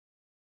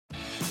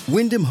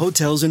Wyndham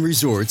Hotels and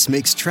Resorts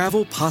makes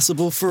travel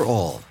possible for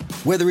all.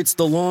 Whether it's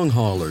the long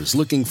haulers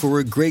looking for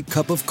a great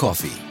cup of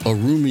coffee, a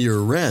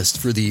roomier rest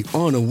for the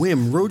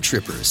on-a-whim road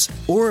trippers,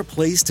 or a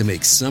place to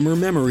make summer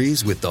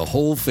memories with the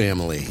whole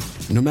family.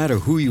 No matter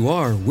who you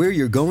are, where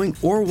you're going,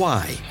 or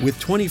why, with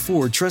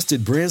 24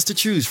 trusted brands to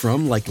choose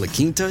from like La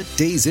Quinta,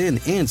 Days Inn,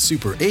 and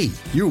Super 8,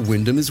 your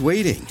Wyndham is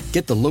waiting.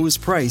 Get the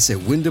lowest price at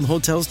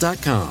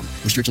WyndhamHotels.com.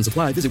 Restrictions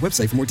apply. Visit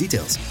website for more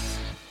details.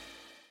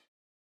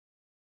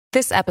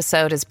 This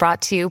episode is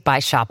brought to you by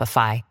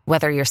Shopify.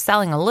 Whether you're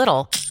selling a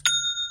little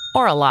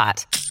or a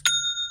lot,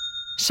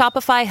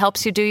 Shopify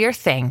helps you do your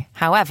thing,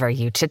 however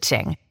you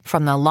cha-ching.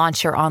 From the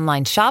launch your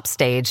online shop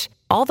stage,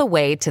 all the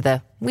way to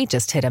the we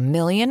just hit 1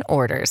 million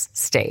orders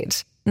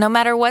stage. No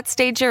matter what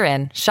stage you're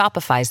in,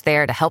 Shopify's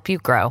there to help you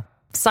grow.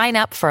 Sign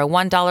up for a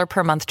 $1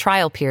 per month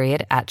trial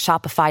period at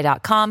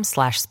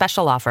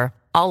shopify.com/special offer,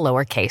 all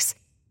lowercase.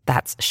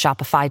 That's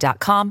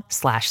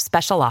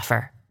shopify.com/special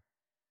offer.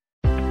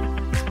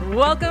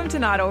 Welcome to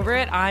Not Over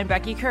It. I'm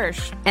Becky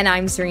Kirsch. And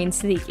I'm Serene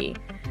Siddiqui.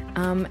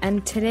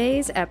 And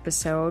today's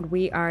episode,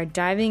 we are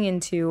diving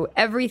into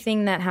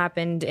everything that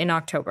happened in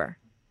October.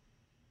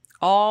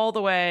 All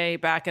the way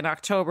back in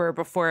October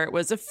before it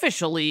was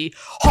officially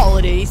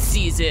holiday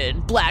season.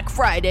 Black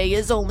Friday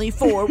is only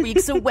 4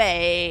 weeks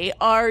away.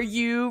 Are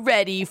you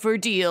ready for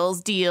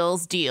deals,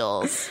 deals,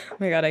 deals? Oh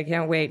my God, I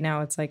can't wait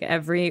now. It's like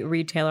every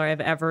retailer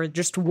I've ever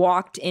just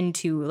walked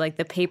into, like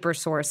the paper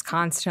source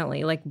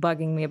constantly, like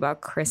bugging me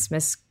about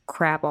Christmas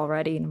crap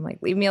already. And I'm like,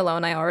 leave me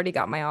alone. I already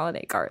got my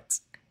holiday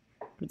cards.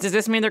 Does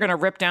this mean they're going to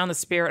rip down the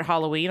Spirit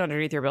Halloween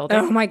underneath your building?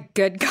 Oh my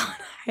good God,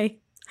 I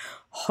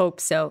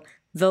hope so.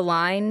 The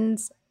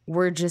lines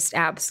were just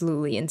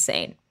absolutely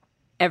insane.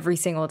 Every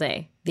single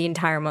day, the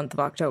entire month of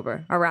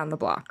October, around the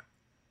block.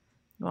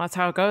 Well, that's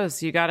how it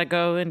goes. You got to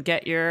go and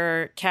get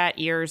your cat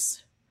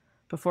ears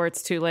before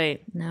it's too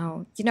late.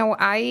 No. You know,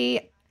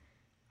 I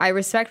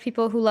respect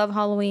people who love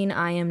Halloween.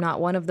 I am not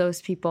one of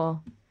those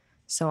people.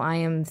 So I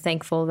am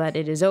thankful that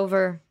it is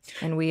over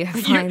and we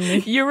have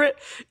finally...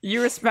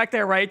 You respect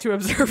their right to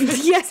observe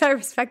it? Yes, I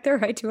respect their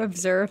right to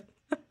observe.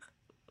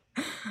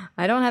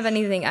 I don't have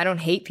anything. I don't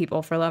hate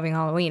people for loving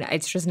Halloween.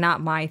 It's just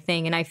not my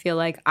thing. And I feel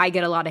like I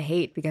get a lot of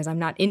hate because I'm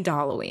not into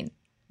Halloween,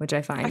 which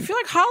I find. I feel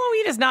like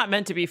Halloween is not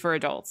meant to be for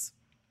adults.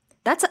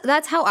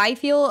 That's how I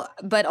feel.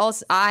 But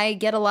also, I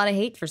get a lot of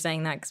hate for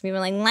saying that because people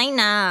are like, line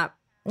up.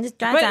 Just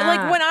dress up.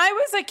 Like when I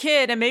was a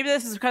kid, and maybe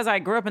this is because I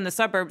grew up in the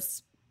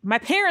suburbs, my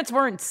parents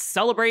weren't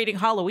celebrating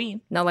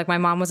Halloween. No, like my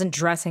mom wasn't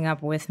dressing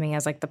up with me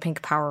as like the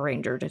pink Power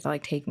Ranger to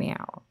like take me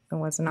out. It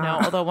was not. No,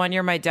 although one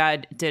year my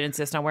dad did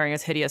insist on wearing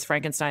his hideous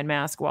Frankenstein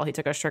mask while he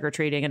took us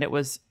trick-or-treating, and it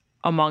was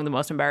among the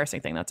most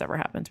embarrassing thing that's ever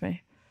happened to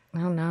me.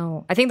 Oh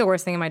no. I think the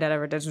worst thing my dad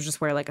ever did was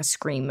just wear like a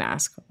Scream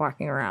mask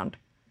walking around.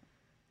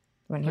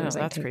 When he was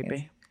like, that's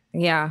creepy.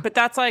 Yeah. But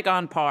that's like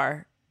on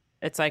par.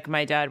 It's like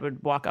my dad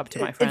would walk up to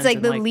my friends. It's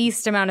like the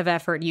least amount of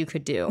effort you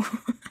could do.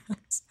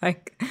 It's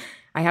like,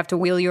 I have to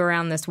wheel you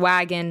around this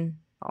wagon,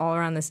 all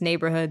around this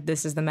neighborhood.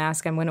 This is the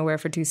mask I'm going to wear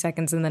for 2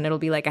 seconds, and then it'll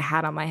be like a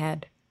hat on my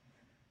head.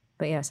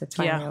 But yes, it's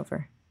finally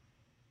over.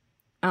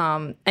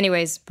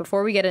 Anyways,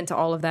 before we get into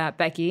all of that,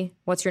 Becky,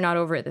 what's your not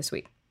over it this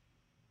week?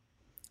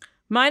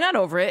 My not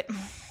over it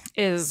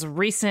is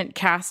recent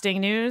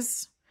casting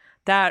news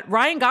that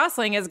Ryan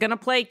Gosling is going to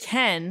play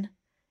Ken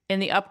in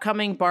the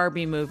upcoming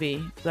Barbie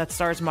movie that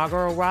stars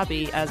Margot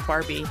Robbie as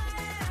Barbie.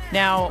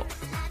 Now,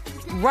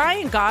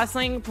 Ryan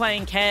Gosling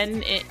playing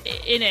Ken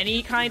in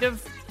any kind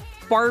of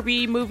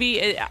Barbie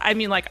movie, I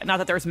mean, like, not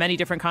that there's many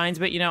different kinds,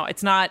 but, you know,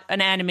 it's not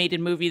an animated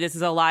movie. This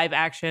is a live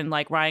action,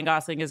 like, Ryan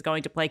Gosling is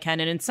going to play Ken.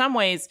 And in some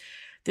ways,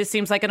 this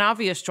seems like an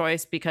obvious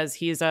choice because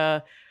he's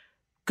a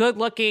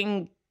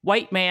good-looking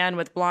white man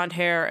with blonde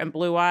hair and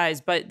blue eyes.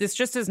 But this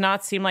just does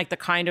not seem like the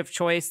kind of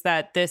choice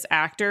that this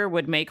actor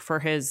would make for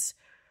his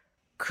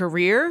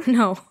career.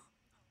 No.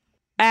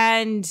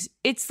 And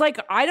it's like,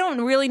 I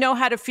don't really know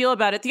how to feel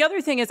about it. The other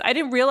thing is, I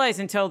didn't realize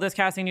until this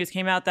casting news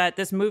came out that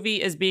this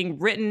movie is being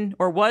written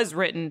or was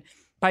written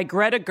by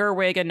Greta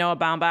Gerwig and Noah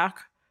Baumbach,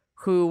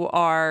 who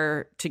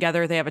are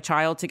together. They have a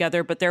child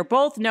together, but they're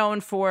both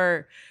known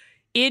for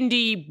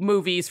indie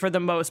movies for the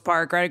most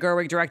part. Greta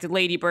Gerwig directed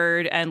Lady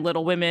Bird and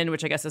Little Women,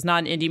 which I guess is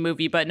not an indie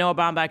movie, but Noah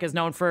Baumbach is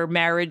known for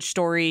Marriage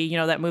Story, you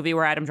know, that movie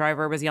where Adam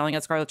Driver was yelling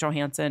at Scarlett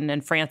Johansson,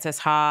 and Frances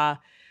Ha.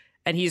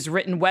 And he's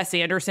written Wes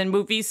Anderson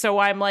movies. So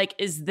I'm like,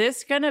 is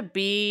this going to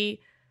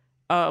be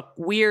a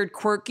weird,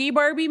 quirky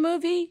Barbie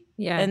movie?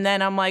 Yeah. And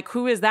then I'm like,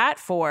 who is that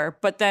for?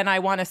 But then I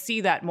want to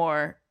see that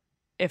more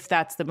if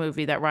that's the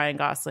movie that Ryan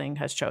Gosling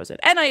has chosen.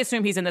 And I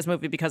assume he's in this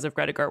movie because of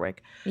Greta Gerwig.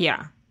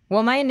 Yeah.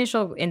 Well, my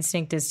initial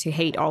instinct is to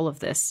hate all of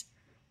this.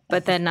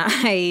 But then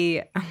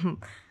I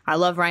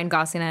love Ryan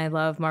Gosling and I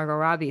love Margot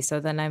Robbie. So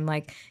then I'm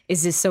like,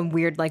 is this some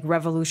weird, like,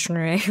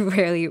 revolutionary,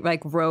 really,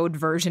 like, road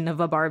version of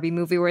a Barbie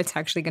movie where it's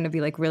actually going to be,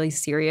 like, really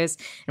serious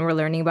and we're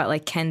learning about,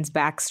 like, Ken's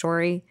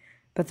backstory?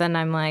 But then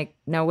I'm like,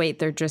 no, wait,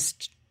 they're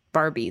just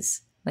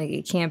Barbies. Like,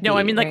 it can't be. No,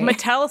 I mean, like, right?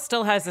 Mattel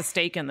still has a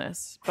stake in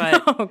this.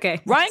 But okay.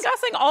 Ryan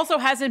Gosling also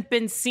hasn't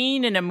been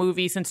seen in a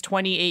movie since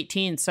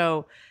 2018.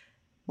 So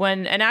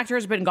when an actor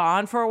has been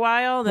gone for a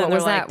while, then What they're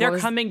was like, that? they're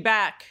coming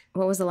back.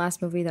 What was the last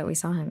movie that we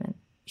saw him in?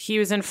 He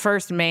was in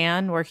First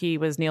Man, where he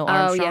was Neil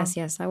Armstrong. Oh,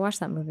 yes. I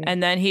watched that movie.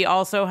 And then he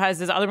also has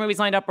his other movies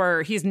lined up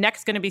where he's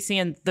next going to be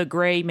seeing The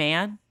Gray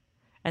Man.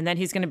 And then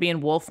he's going to be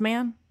in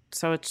Wolfman.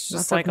 So it's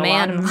just lots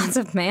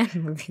of man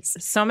movies.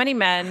 So many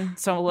men,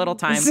 so little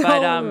time. So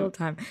but little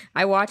time.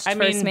 I watched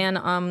First Man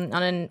on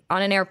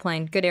an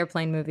airplane. Good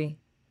airplane movie.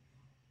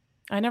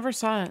 I never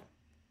saw it.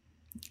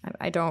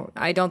 I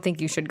don't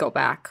think you should go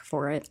back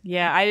for it.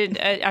 Yeah,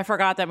 I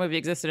forgot that movie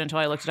existed until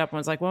I looked it up and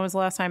was like, when was the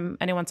last time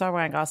anyone saw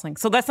Ryan Gosling?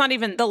 So that's not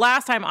even the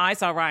last time I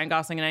saw Ryan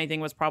Gosling in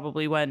anything was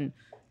probably when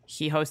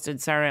he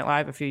hosted Saturday Night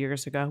Live a few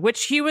years ago,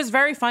 which he was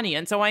very funny.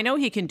 And so I know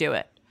he can do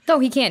it. No,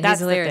 he can't. That's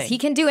He's hilarious. He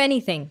can do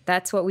anything.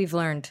 That's what we've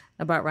learned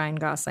about Ryan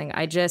Gosling.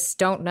 I just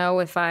don't know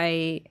if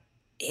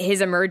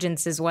his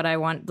emergence is what I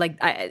want. Like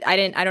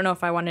I don't know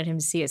if I wanted him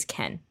to see as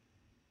Ken,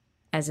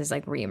 as his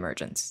like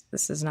reemergence.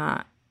 This is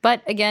not.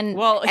 But again,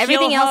 well,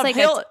 everything else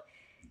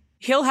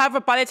he'll have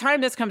it by the time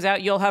this comes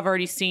out. You'll have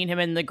already seen him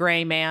in The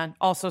Gray Man,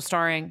 also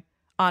starring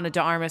Ana de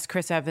Armas,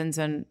 Chris Evans,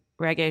 and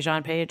Regé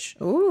Jean Page.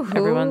 Ooh.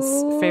 Everyone's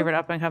favorite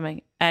up and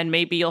coming. And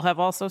maybe you'll have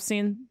also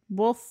seen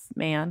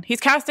Wolfman. He's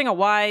casting a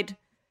wide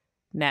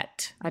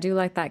net. I do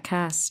like that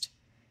cast.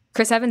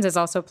 Chris Evans is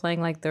also playing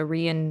like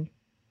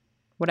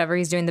whatever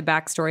he's doing, the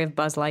backstory of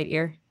Buzz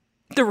Lightyear.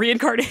 The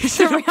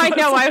reincarnation. I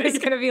know. I was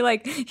going to be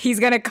like, he's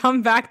going to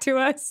come back to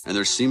us. And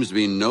there seems to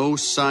be no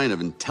sign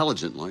of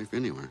intelligent life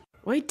anywhere.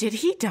 Wait, did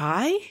he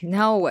die?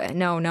 No.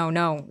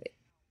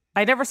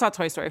 I never saw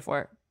Toy Story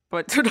 4,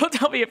 but don't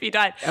tell me if he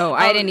died. Oh,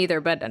 I didn't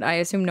either, but I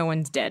assume no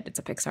one's dead. It's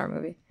a Pixar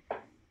movie.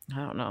 I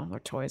don't know.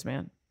 They're toys,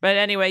 man. But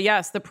anyway,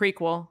 yes, the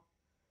prequel.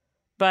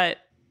 But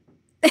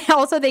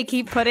also, they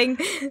keep putting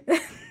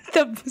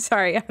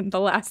the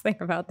last thing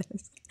about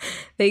this.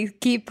 They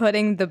keep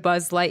putting the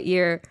Buzz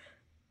Lightyear,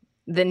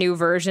 the new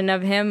version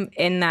of him,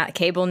 in that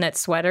cable knit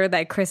sweater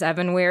that Chris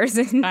Evans wears.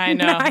 I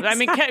know. I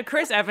mean,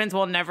 Chris Evans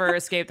will never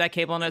escape that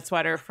cable knit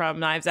sweater from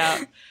Knives Out.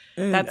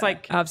 That's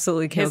like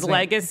absolutely his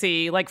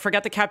legacy. Like,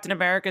 forget the Captain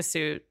America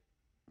suit.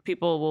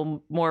 People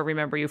will more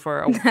remember you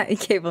for a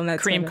cable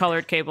knit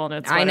cream-colored cable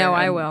knit sweater. I know,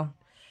 I will.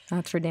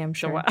 That's for damn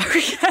sure. Well,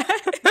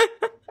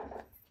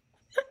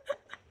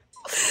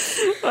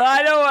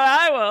 I know what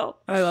I will.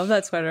 I love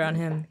that sweater on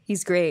him.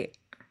 He's great.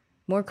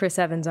 More Chris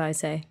Evans, I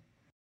say.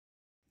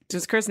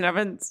 Just Chris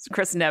Nevins.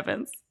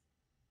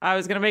 I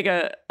was going to make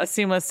a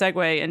seamless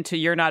segue into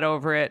You're Not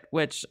Over It,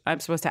 which I'm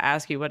supposed to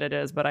ask you what it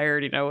is, but I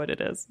already know what it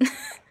is.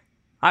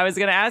 I was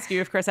going to ask you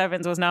if Chris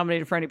Evans was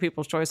nominated for any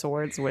People's Choice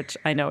Awards, which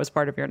I know is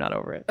part of You're Not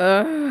Over It.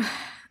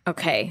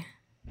 Okay.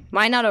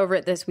 My Not Over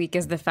It this week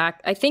is the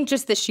fact, I think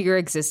just the sheer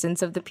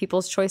existence of the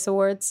People's Choice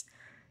Awards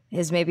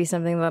is maybe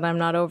something that I'm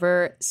not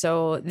over.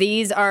 So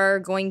these are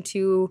going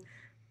to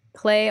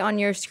play on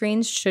your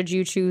screens should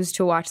you choose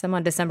to watch them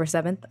on December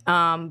 7th.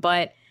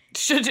 But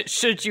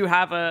should you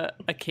have a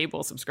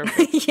cable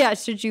subscription? Yeah,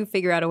 should you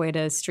figure out a way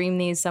to stream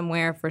these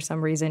somewhere for some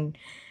reason.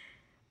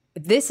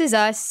 This Is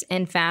Us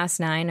and Fast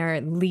 9 are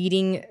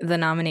leading the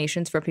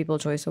nominations for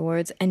People's Choice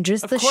Awards. And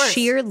just the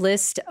sheer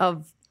list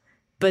of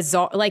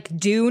bizarre, like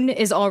Dune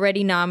is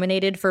already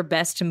nominated for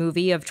Best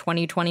Movie of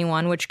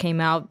 2021, which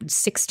came out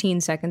 16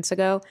 seconds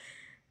ago.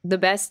 The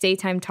Best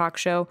Daytime Talk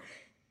Show.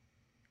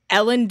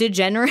 Ellen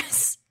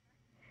DeGeneres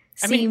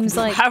seems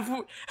like...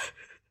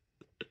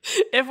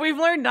 If we've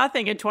learned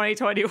nothing in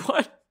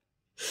 2021,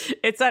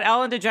 it's that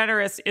Ellen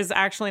DeGeneres is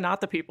actually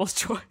not the People's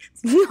Choice.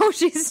 No,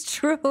 she's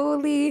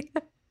truly...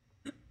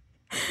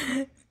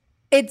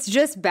 It's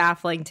just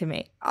baffling to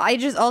me. I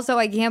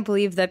can't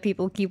believe that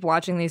people keep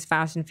watching these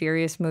Fast and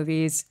Furious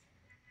movies.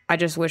 I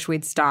just wish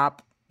we'd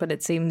stop. But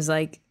it seems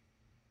like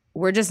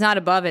we're just not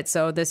above it.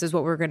 So this is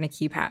what we're going to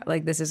keep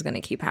this is going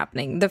to keep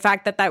happening. The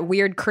fact that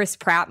weird Chris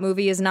Pratt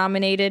movie is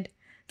nominated,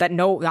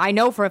 I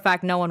know for a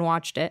fact no one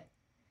watched it.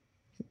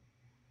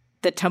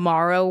 The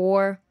Tomorrow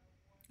War.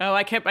 Oh,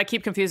 I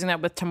keep confusing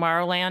that with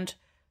Tomorrowland,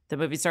 the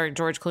movie starring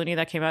George Clooney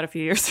that came out a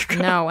few years ago.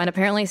 No, and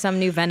apparently some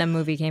new Venom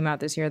movie came out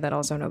this year that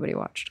also nobody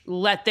watched.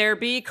 Let There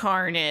Be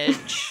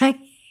Carnage.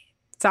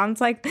 Sounds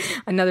like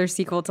another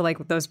sequel to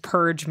like those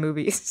Purge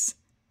movies.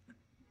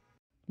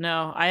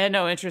 No, I had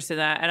no interest in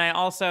that. And I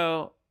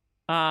also,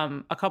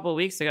 a couple of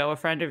weeks ago, a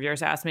friend of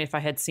yours asked me if I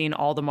had seen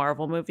all the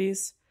Marvel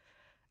movies.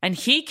 And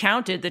he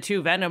counted the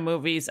 2 Venom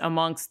movies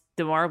amongst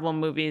the Marvel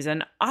movies,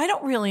 and I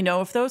don't really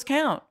know if those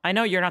count. I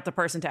know you're not the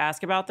person to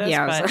ask about this,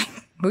 but like,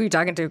 who are you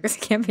talking to? Because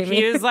it can't be me.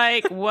 He was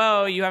like,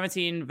 whoa, you haven't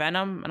seen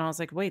Venom? And I was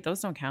like, wait, those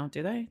don't count,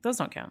 do they? Those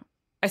don't count.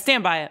 I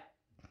stand by it.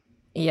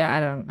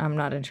 Yeah, I'm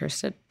not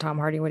interested. Tom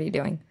Hardy, what are you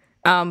doing?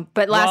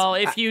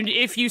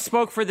 If you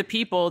spoke for the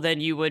people,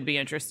 then you would be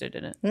interested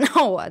in it.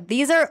 No,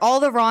 these are all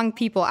the wrong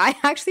people. I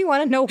actually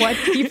want to know what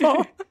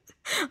people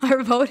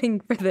are voting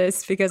for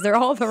this because they're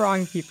all the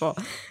wrong people.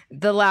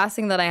 The last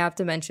thing that I have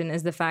to mention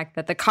is the fact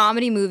that the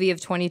comedy movie of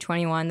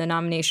 2021, the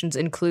nominations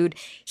include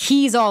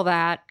He's All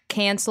That,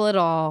 Cancel It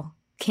All,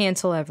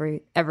 Cancel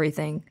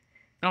Everything,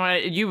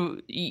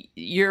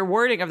 Your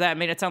wording of that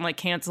made it sound like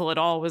Cancel It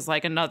All was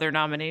like another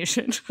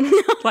nomination.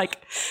 Like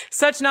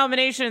such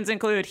nominations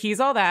include He's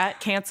All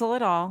That, Cancel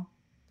It All.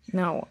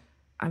 No,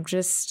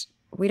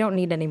 we don't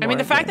need any more. I mean,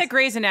 the of fact this. that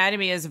Grey's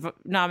Anatomy is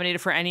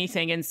nominated for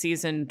anything in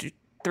season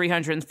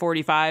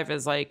 345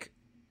 is like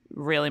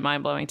really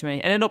mind-blowing to me.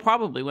 And it'll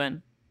probably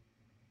win.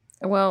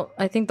 Well,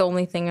 I think the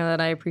only thing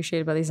that I appreciate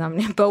about these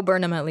nominations, Bo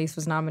Burnham at least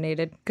was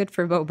nominated. Good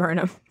for Bo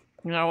Burnham.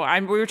 No,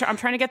 I'm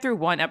trying to get through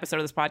one episode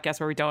of this podcast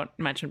where we don't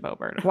mention Bo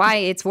Burnham. Why?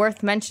 It's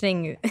worth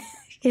mentioning.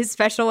 His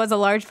special was a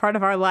large part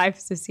of our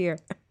lives this year.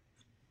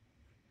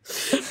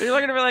 You're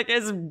looking to be like,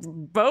 is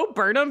Bo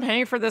Burnham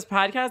paying for this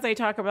podcast? They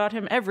talk about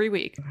him every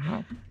week.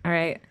 All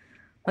right.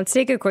 Let's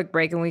take a quick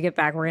break, and when we get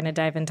back, we're going to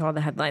dive into all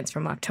the headlines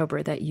from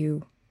October that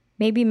you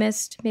maybe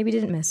missed, maybe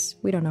didn't miss.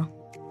 We don't know.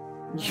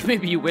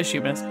 Maybe you wish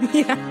you missed.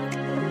 Yeah.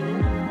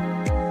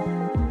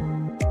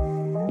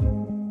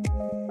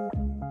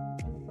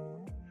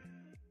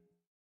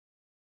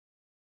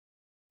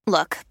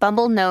 Look,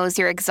 Bumble knows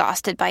you're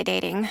exhausted by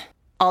dating.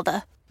 All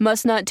the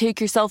must not take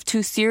yourself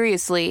too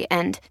seriously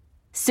and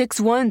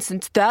 6'1"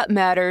 since that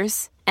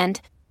matters. And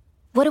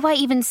what do I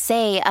even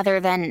say other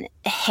than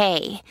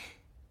hey?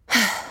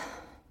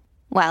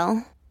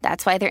 Well,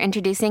 that's why they're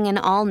introducing an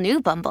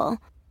all-new Bumble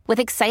with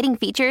exciting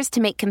features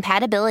to make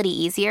compatibility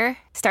easier,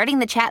 starting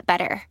the chat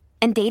better,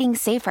 and dating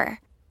safer.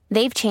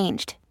 They've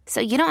changed, so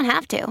you don't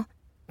have to.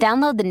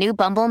 Download the new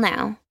Bumble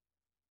now.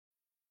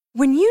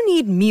 When you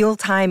need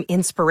mealtime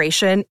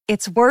inspiration,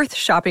 it's worth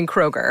shopping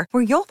Kroger,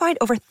 where you'll find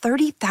over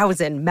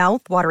 30,000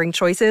 mouth-watering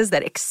choices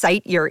that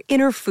excite your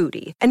inner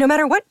foodie. And no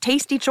matter what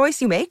tasty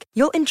choice you make,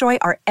 you'll enjoy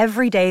our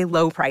everyday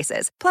low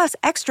prices, plus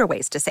extra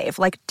ways to save,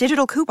 like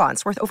digital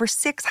coupons worth over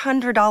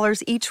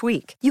 $600 each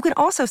week. You can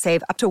also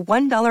save up to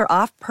 $1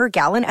 off per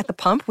gallon at the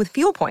pump with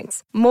fuel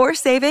points. More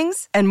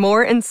savings and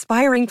more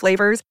inspiring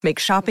flavors make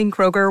shopping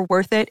Kroger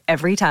worth it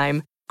every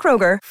time.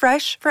 Kroger,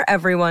 fresh for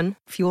everyone.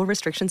 Fuel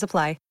restrictions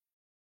apply.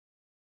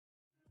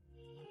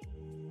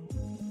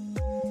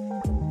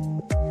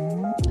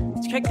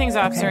 To kick things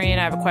off, Serene,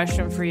 I have a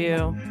question for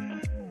you.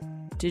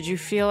 Did you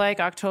feel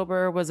like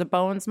October was a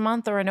Bones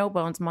month or a no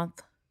Bones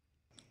month?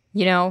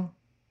 You know,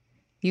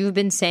 you've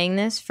been saying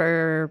this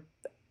for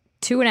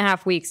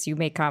 2.5 weeks. You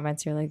make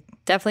comments. You're like,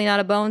 definitely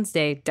not a Bones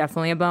day.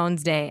 Definitely a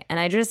Bones day. And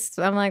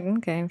I'm like,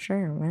 okay,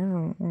 sure.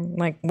 Well,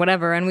 like,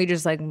 whatever. And we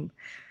just like...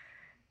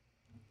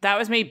 That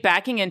was me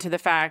backing into the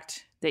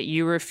fact that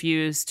you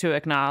refuse to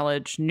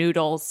acknowledge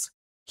Noodles.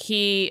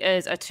 He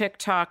is a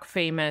TikTok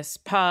famous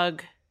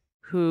pug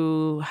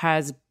who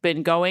has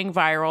been going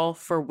viral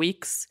for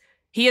weeks.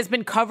 He has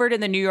been covered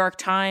in the New York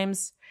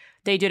Times.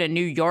 They did a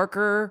New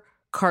Yorker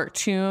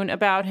cartoon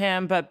about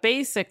him. But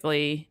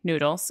basically,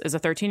 Noodles is a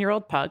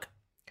 13-year-old pug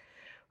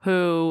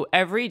who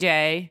every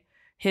day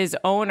his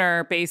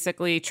owner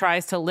basically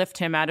tries to lift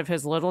him out of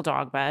his little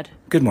dog bed.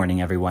 Good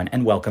morning, everyone,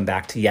 and welcome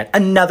back to yet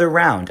another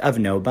round of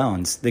No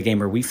Bones, the game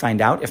where we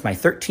find out if my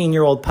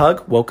 13-year-old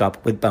pug woke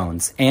up with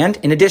bones. And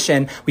in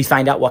addition, we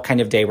find out what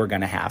kind of day we're going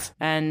to have.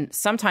 And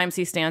sometimes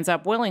he stands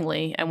up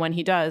willingly, and when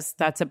he does,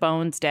 that's a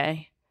Bones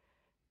day.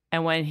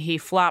 And when he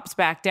flops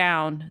back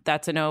down,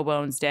 that's a No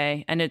Bones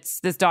day. And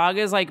this dog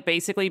is like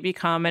basically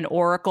become an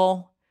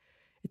oracle.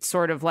 It's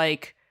sort of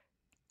like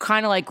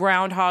kind of like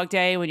Groundhog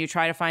Day when you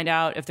try to find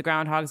out if the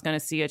groundhog's going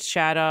to see its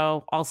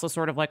shadow. Also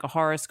sort of like a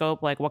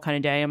horoscope, like what kind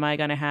of day am I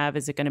going to have?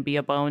 Is it going to be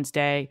a Bones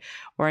day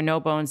or a no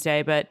Bones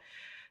day? But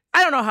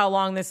I don't know how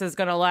long this is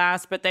going to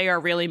last, but they are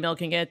really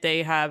milking it.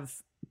 They have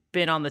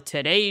been on the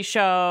Today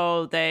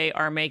Show. They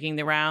are making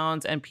the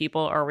rounds, and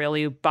people are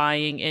really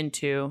buying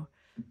into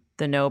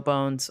the no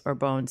Bones or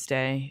Bones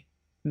day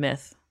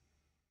myth.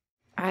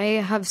 I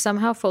have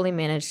somehow fully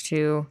managed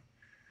to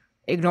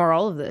ignore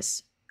all of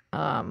this.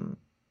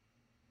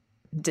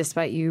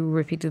 Despite you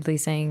repeatedly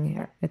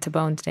saying it's a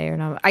Bones day or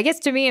not. I guess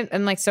to me,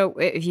 I'm like, so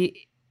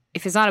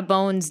if it's not a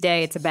Bones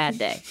day, it's a bad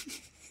day.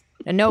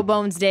 A no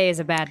Bones day is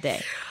a bad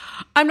day.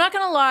 I'm not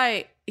going to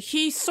lie.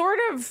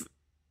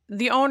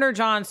 The owner,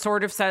 John,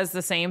 sort of says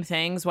the same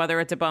things, whether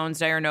it's a Bones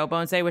day or no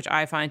Bones day, which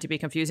I find to be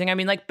confusing. I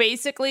mean, like,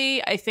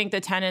 basically, I think the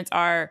tenets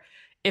are,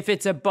 if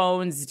it's a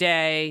Bones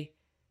day,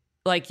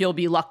 like, you'll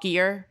be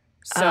luckier.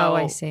 So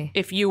I see.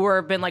 If you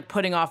were been like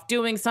putting off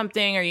doing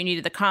something, or you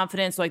needed the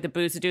confidence, like the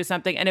boost to do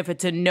something, and if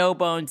it's a no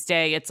Bones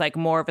day, it's like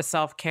more of a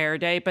self-care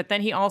day. But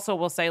then he also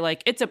will say,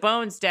 like, it's a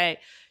Bones day,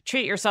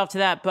 treat yourself to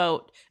that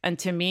boat. And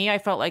to me, I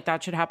felt like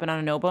that should happen on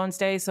a no Bones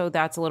day. So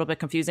that's a little bit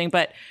confusing.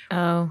 But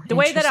the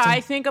way that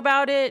I think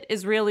about it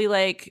is really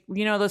like,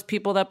 you know, those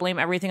people that blame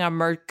everything on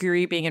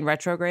Mercury being in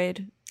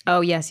retrograde.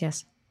 Oh,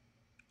 yes.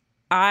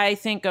 I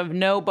think of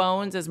no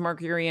Bones as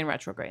Mercury in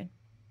retrograde.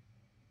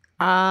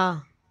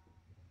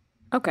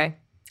 Okay.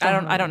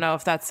 I don't know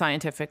if that's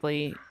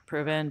scientifically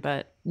proven,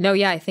 but no,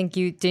 yeah, I think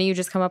didn't you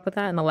just come up with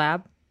that in the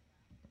lab?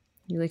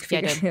 You like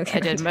figured? Yeah,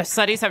 I did. My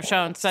studies have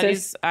shown.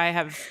 Studies I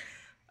have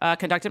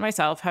conducted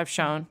myself have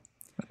shown.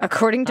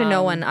 According to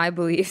no one, I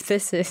believe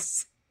this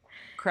is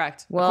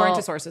correct. Well, according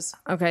to sources.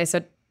 Okay,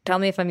 so tell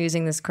me if I'm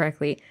using this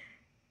correctly.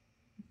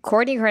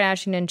 Kourtney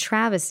Kardashian and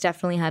Travis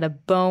definitely had a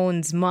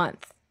bones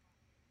month.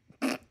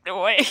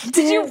 Wait,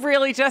 did you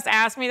really just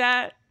ask me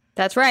that?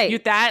 That's right.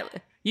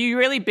 You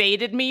really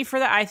baited me for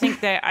that.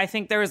 I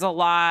think there was a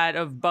lot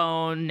of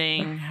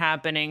boning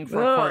happening for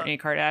Kourtney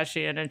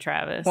Kardashian and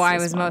Travis. Well, I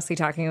was mostly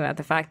talking about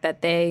the fact that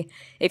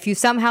if you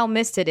somehow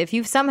missed it, if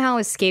you've somehow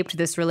escaped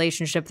this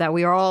relationship that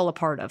we are all a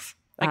part of.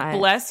 Like,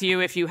 bless you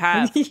if you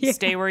have. Yeah.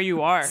 Stay where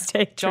you are.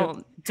 Stay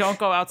true. Don't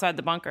go outside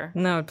the bunker.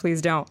 No,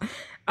 please don't.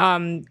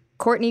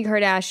 Kourtney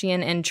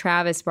Kardashian and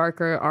Travis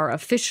Barker are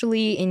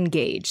officially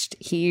engaged.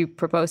 He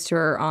proposed to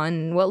her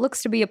on what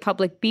looks to be a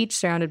public beach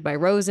surrounded by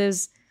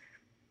roses.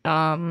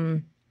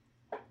 And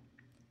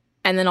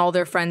then all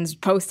their friends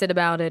posted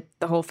about it.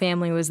 The whole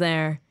family was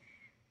there.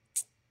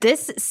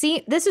 This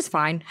is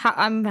fine.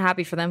 I'm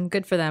happy for them.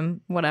 Good for them.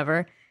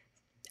 Whatever.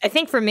 I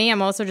think for me,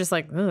 I'm also just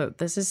like, ugh,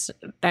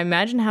 I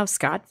imagine how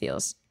Scott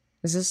feels.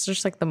 Is this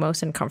just like the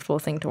most uncomfortable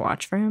thing to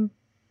watch for him?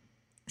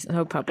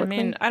 So publicly?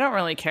 I mean, I don't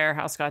really care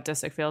how Scott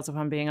Disick feels, if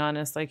I'm being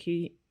honest. Like,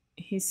 he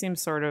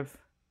seems sort of...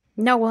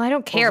 No, well, I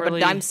don't care,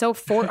 but I'm so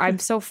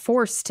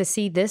forced to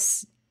see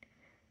this,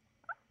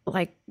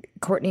 like,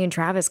 Kourtney and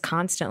Travis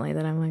constantly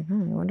that I'm like, I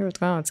wonder what's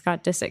going on with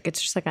Scott Disick.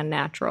 It's just like a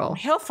natural...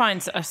 He'll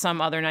find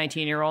some other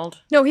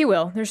 19-year-old. No, he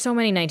will. There's so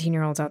many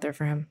 19-year-olds out there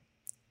for him.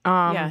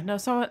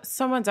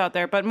 Someone's out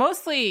there. But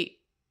mostly,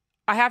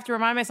 I have to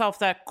remind myself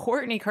that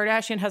Kourtney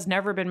Kardashian has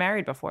never been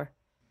married before.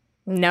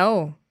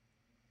 No.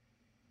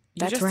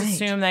 That's right. You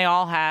just assume they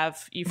all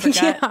have. You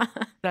forget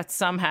that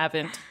some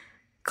haven't.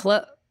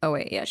 Oh,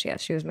 wait. Yeah,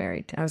 she was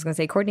married. I was going to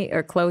say Khloe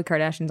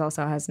Kardashian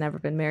also has never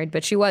been married,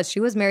 but she was. She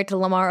was married to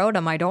Lamar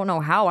Odom. I don't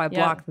know how I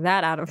blocked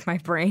that out of my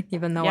brain,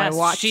 even though I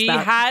watched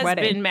that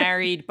wedding. She has been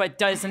married, but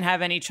doesn't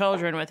have any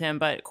children with him.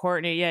 But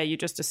Kourtney, you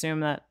just assume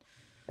that.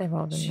 They've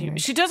all been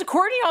married. She does.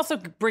 Kourtney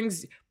also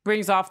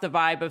brings off the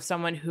vibe of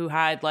someone who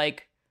had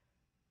like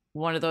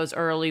one of those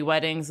early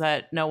weddings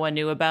that no one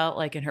knew about,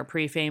 like in her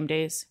pre-fame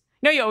days.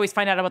 You always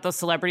find out about those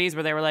celebrities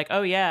where they were like,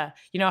 oh, yeah.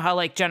 You know how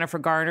like Jennifer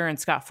Garner and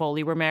Scott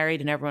Foley were married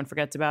and everyone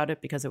forgets about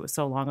it because it was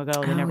so long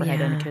ago. They never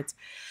had any kids.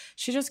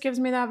 She just gives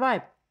me that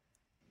vibe.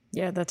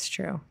 Yeah, that's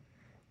true.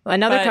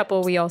 Another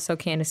couple we also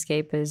can't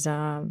escape is,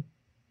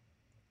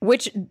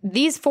 which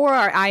these four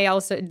are,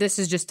 this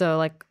is just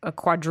a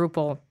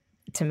quadruple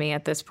to me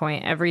at this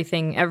point. Every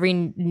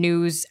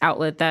news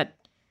outlet that,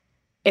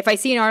 if I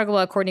see an article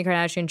about Kourtney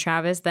Kardashian and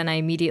Travis, then I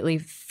immediately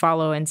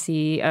follow and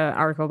see an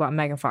article about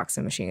Megan Fox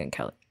and Machine Gun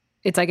Kelly.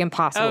 It's like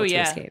impossible to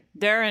escape.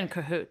 They're in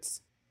cahoots.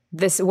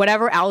 This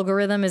whatever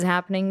algorithm is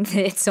happening,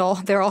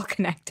 they're all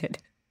connected.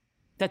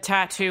 The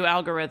tattoo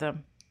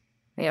algorithm.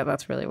 Yeah,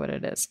 that's really what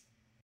it is.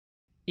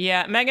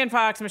 Yeah, Megan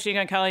Fox, Machine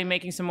Gun Kelly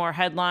making some more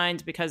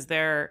headlines because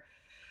they're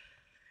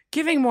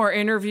giving more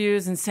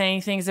interviews and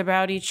saying things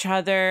about each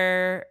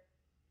other.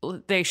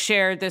 They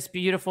shared this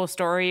beautiful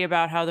story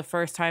about how the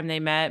first time they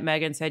met,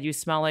 Megan said, "You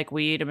smell like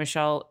weed." And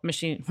Michelle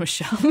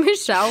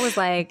was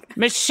like,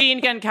 Machine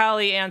Gun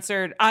Kelly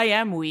answered, "I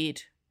am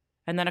weed."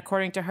 And then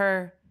according to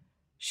her,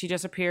 she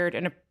disappeared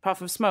in a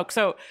puff of smoke.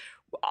 So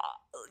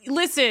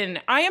listen,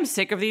 I am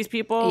sick of these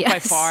people by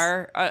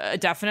far,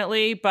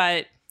 definitely.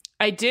 But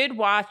I did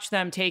watch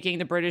them taking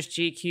the British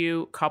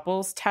GQ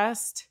couples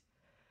test.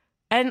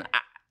 And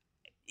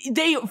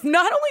they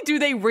not only do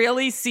they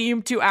really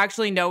seem to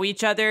actually know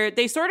each other,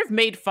 they sort of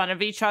made fun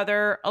of each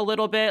other a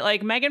little bit.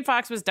 Like Megan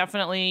Fox was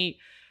definitely,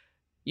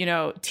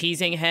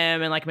 teasing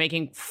him and like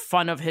making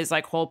fun of his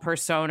like whole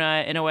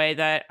persona in a way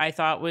that I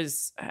thought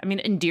was,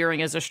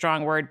 endearing is a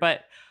strong word,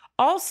 but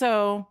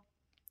also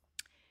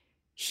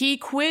he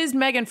quizzed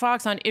Megan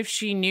Fox on if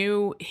she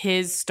knew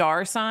his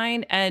star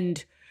sign,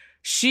 and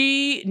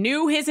she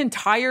knew his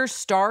entire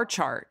star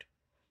chart.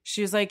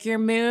 She was like, your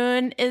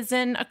moon is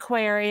in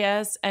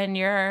Aquarius and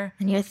your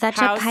such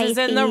house a Pisces.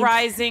 Is in the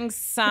rising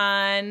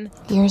sun.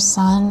 Your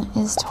sun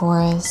is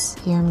Taurus.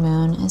 Your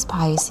moon is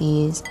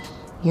Pisces.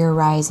 Your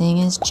rising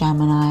is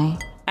Gemini.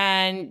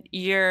 And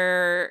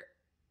your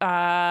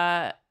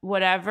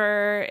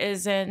whatever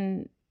is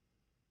in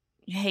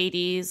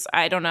Hades.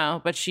 I don't know.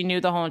 But she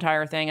knew the whole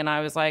entire thing. And I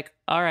was like,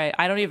 all right,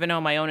 I don't even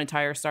know my own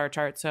entire star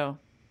chart. So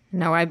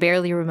no, I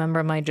barely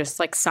remember my just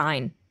like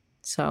sign.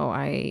 So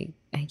I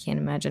can't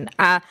imagine.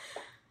 I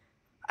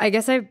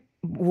guess I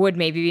would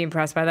maybe be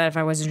impressed by that if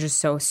I wasn't just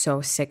so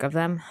sick of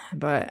them.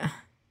 But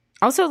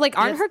also, like,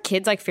 aren't her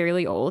kids like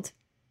fairly old?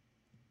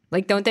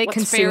 Like, don't they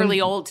What's fairly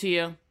old to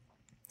you?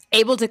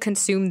 Able to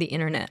consume the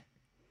internet.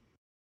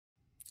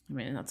 I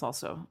mean, that's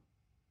also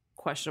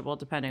questionable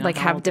depending on like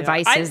how have old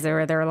devices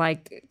where they're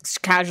like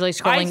casually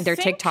scrolling their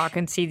TikTok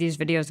and see these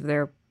videos of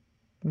their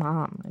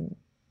mom and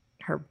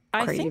her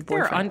crazy I think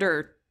boyfriend. They're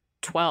under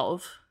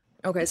 12.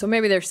 Okay, so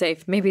maybe they're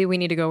safe. Maybe we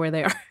need to go where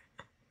they are.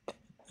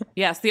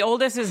 Yes, the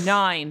oldest is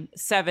 9,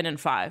 7, and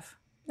 5.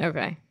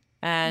 Okay.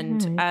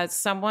 And as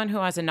someone who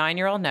has a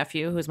 9-year-old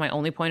nephew, who's my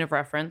only point of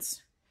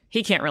reference,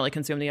 he can't really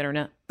consume the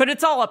internet. But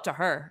it's all up to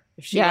her.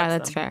 If she lets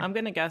that's them. fair. I'm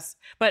going to guess.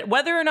 But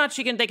whether or not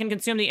they can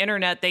consume the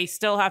internet, they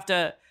still have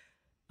to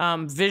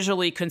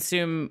visually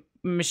consume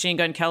Machine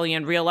Gun Kelly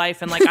in real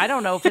life. And like, I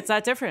don't know if it's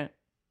that different.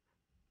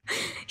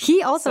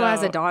 He also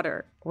has a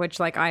daughter, which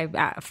like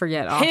I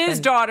forget often. His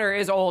daughter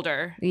is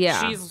older.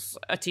 Yeah. She's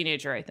a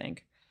teenager, I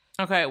think.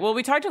 Okay, well,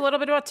 we talked a little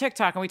bit about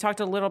TikTok and we talked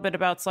a little bit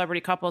about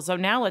celebrity couples. So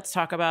now let's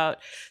talk about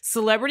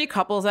celebrity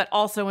couples that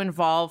also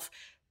involve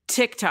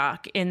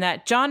TikTok, in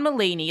that John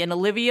Mulaney and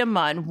Olivia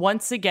Munn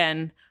once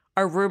again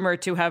are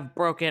rumored to have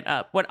broken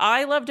up. What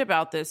I loved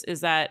about this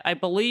is that I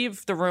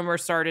believe the rumor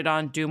started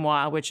on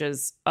Dumois, which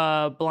is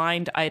a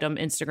blind item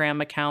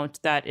Instagram account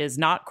that is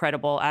not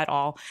credible at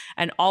all.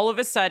 And all of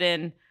a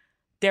sudden,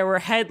 there were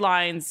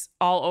headlines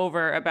all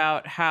over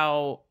about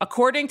how,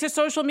 according to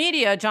social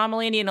media, John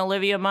Mulaney and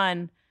Olivia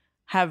Munn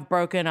have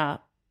broken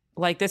up.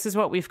 Like, this is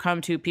what we've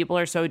come to. People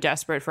are so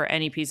desperate for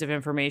any piece of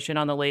information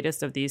on the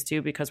latest of these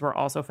two because we're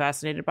also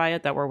fascinated by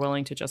it that we're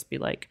willing to just be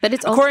like, but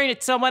it's according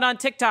to someone on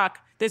TikTok,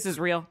 this is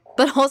real.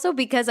 But also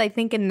because I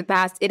think in the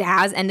past it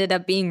has ended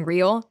up being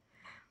real.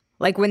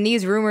 Like when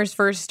these rumors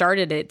first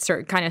started, it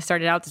kind of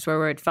started out this way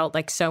where it felt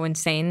like so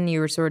insane. You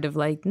were sort of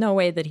like, no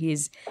way that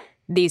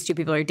these two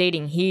people are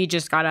dating. He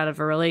just got out of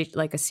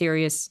a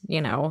serious,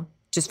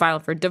 just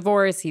filed for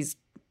divorce. He's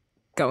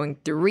going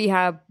through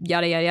rehab,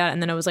 yada, yada, yada.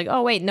 And then I was like,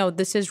 oh, wait, no,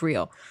 this is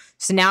real.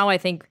 So now I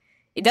think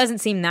it doesn't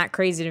seem that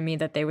crazy to me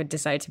that they would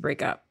decide to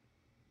break up.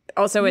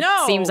 Also, it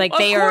seems like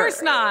they are. Of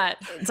course not.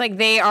 It's like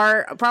they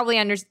are probably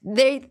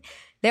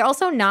they're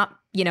also not,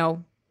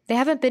 they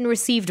haven't been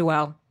received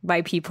well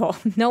by people.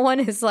 No one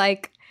is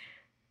like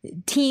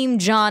team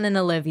John and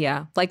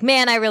Olivia. Like,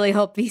 man, I really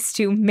hope these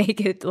two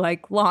make it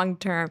like long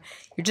term.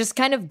 You're just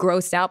kind of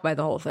grossed out by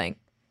the whole thing.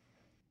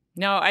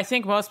 No, I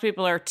think most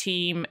people are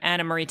team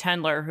Anna Marie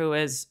Tendler, who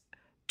is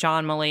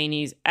John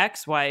Mulaney's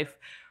ex-wife,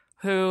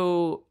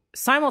 who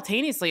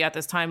simultaneously at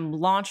this time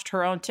launched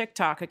her own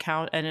TikTok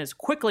account and is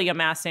quickly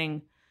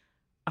amassing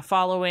a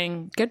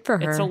following. Good for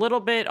her. It's a little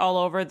bit all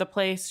over the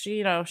place.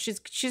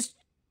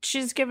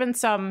 She's given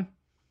some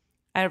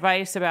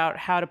advice about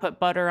how to put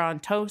butter on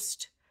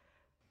toast.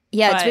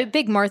 Yeah, it's a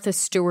big Martha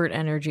Stewart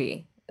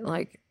energy.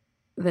 Like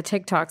the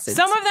TikToks.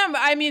 Some of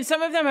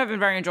them have been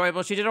very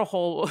enjoyable. She did a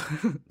whole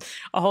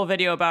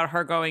video about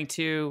her going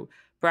to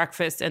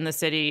breakfast in the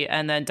city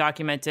and then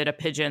documented a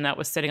pigeon that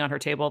was sitting on her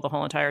table the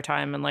whole entire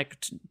time and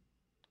like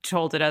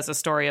told it as a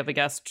story of a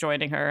guest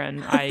joining her.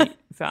 And I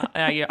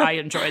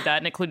enjoyed that,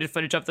 and included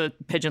footage of the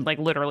pigeon like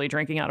literally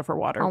drinking out of her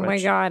water. Oh my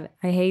God,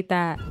 I hate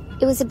that.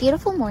 It was a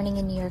beautiful morning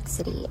in New York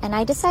City, and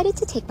I decided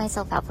to take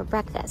myself out for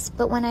breakfast.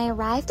 But when I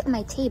arrived at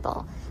my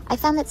table, I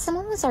found that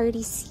someone was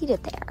already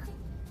seated there.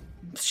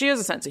 She has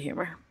a sense of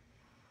humor.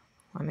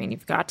 I mean,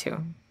 you've got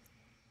to.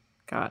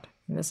 God,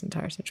 in this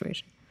entire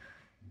situation.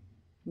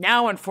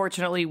 Now,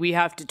 unfortunately, we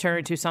have to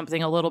turn to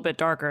something a little bit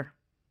darker.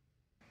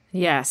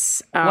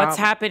 Yes. What's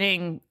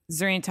happening?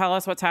 Zareen, tell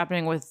us what's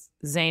happening with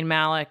Zayn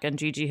Malik and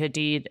Gigi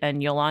Hadid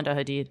and Yolanda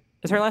Hadid.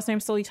 Is her last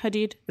name still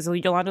Hadid? Is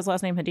Yolanda's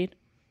last name Hadid?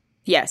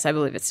 Yes, I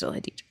believe it's still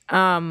Hadid.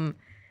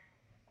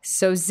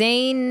 So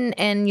Zayn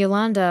and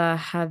Yolanda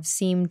have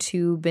seemed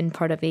to been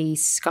part of a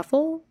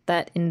scuffle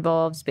that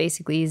involves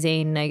basically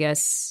Zayn, I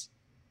guess,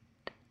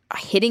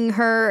 hitting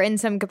her in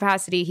some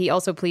capacity. He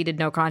also pleaded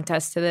no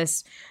contest to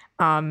this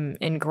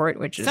in court,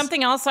 which is...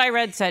 Something else I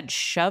read said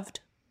shoved.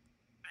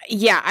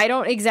 Yeah, I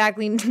don't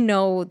exactly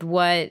know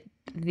what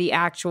the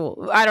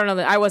actual... I don't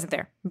know. I wasn't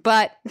there.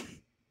 But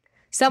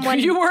someone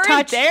You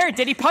weren't there?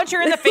 Did he punch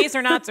her in the face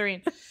or not,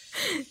 Zareen?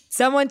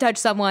 Someone touched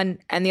someone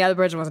and the other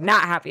person was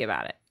not happy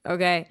about it.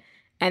 Okay.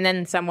 And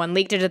then someone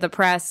leaked it to the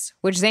press,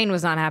 which Zayn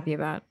was not happy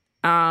about.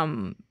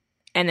 And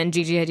then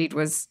Gigi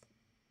Hadid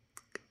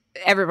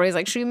everybody's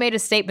like, she made a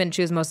statement.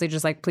 She was mostly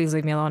just like, please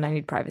leave me alone. I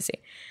need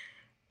privacy.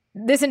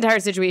 This entire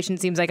situation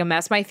seems like a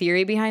mess. My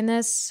theory behind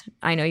this,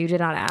 I know you did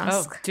not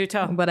ask. Oh, do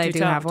tell. But I do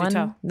have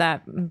one.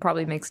 That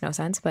probably makes no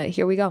sense, but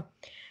here we go.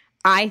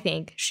 I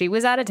think she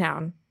was out of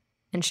town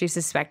and she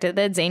suspected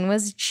that Zayn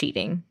was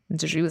cheating.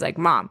 And so she was like,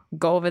 Mom,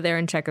 go over there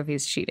and check if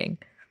he's cheating.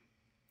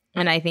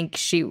 And I think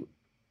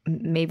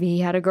maybe he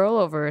had a girl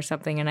over or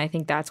something. And I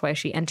think that's why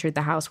she entered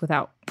the house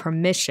without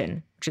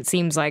permission, which it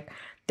seems like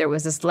there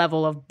was this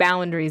level of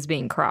boundaries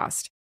being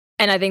crossed.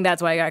 And I think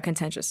that's why it got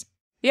contentious.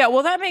 Yeah,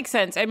 well, that makes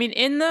sense. I mean,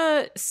 in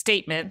the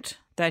statement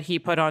that he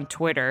put on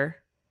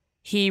Twitter,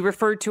 he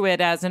referred to it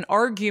as an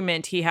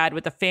argument he had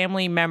with a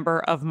family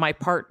member of my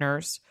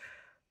partner's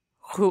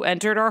who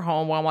entered our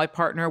home while my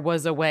partner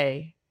was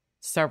away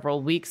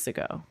several weeks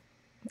ago.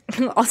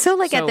 Also,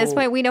 at this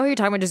point, we know who you're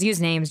talking about. Just use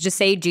names. Just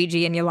say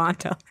Gigi and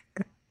Yolanda.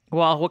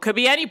 Well, it could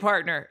be any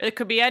partner. It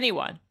could be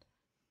anyone.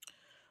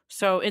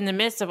 So in the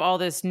midst of all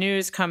this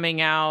news coming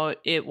out,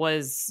 it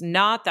was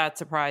not that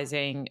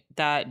surprising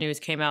that news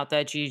came out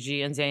that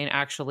Gigi and Zayn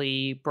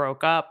actually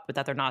broke up, but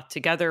that they're not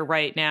together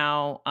right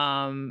now.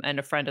 And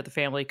a friend of the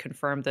family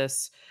confirmed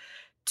this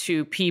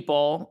to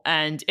People.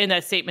 And in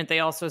that statement, they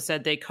also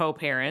said they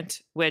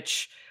co-parent,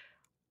 which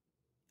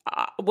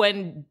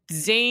when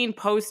Zayn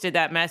posted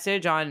that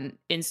message on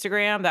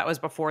Instagram, that was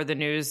before the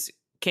news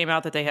came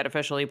out that they had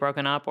officially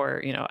broken up,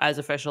 or, as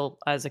official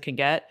as it can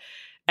get.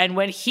 And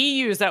when he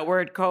used that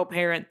word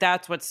co-parent,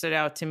 that's what stood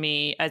out to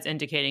me as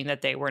indicating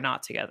that they were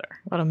not together.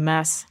 What a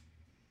mess.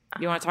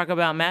 You want to talk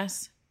about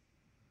mess?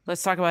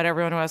 Let's talk about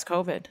everyone who has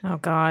COVID. Oh,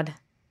 God.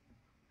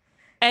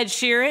 Ed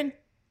Sheeran,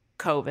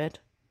 COVID.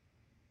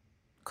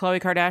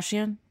 Khloe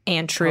Kardashian,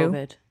 and True.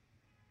 COVID.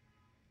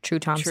 True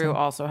Thompson. True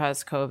also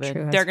has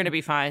COVID. They're going to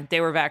be fine.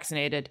 They were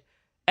vaccinated.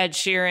 Ed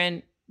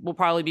Sheeran will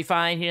probably be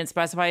fine. He didn't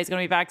specify he's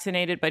going to be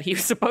vaccinated, but he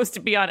was supposed to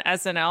be on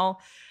SNL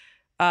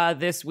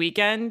this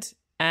weekend,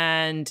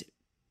 and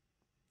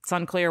it's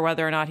unclear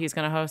whether or not he's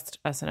going to host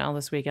SNL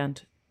this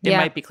weekend. It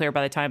might be clear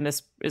by the time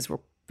this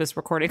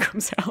recording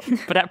comes out,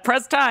 but at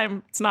press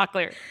time, it's not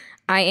clear.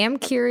 I am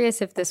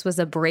curious if this was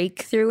a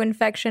breakthrough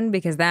infection,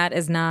 because that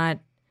is not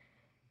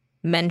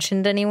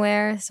mentioned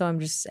anywhere. So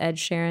Ed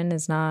Sheeran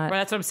is not. Well,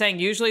 that's what I'm saying.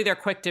 Usually they're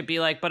quick to be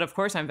like, but of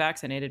course I'm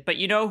vaccinated. But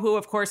you know who,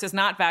 of course, is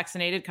not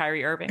vaccinated?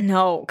 Kyrie Irving.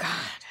 No, God.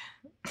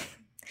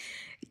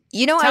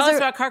 Tell us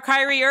about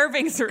Kyrie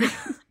Irving's.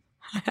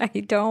 I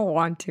don't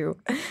want to,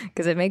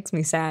 because it makes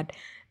me sad.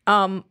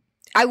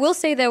 I will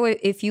say, though,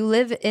 if you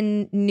live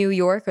in New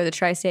York or the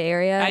tri-state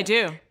area. I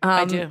do.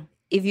 I do.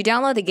 If you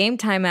download the Game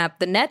Time app,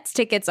 the Nets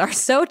tickets are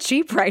so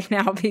cheap right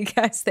now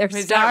because their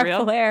star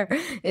player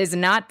is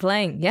not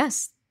playing.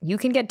 Yes. You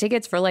can get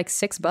tickets for like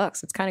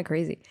 $6. It's kind of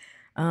crazy.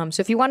 So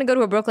if you want to go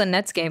to a Brooklyn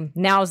Nets game,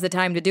 now's the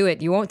time to do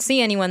it. You won't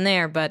see anyone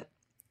there, but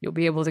you'll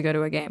be able to go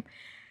to a game.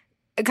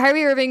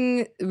 Kyrie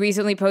Irving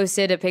recently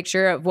posted a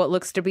picture of what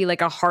looks to be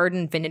like a hard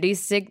infinity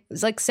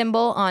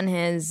symbol on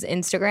his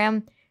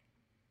Instagram.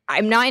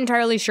 I'm not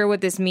entirely sure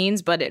what this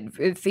means, but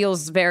it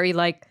feels very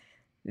like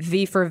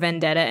V for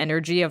Vendetta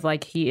energy of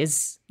like he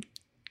is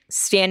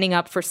standing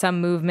up for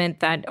some movement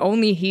that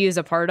only he is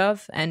a part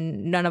of,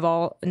 and none of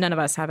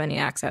us have any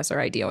access or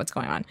idea what's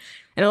going on.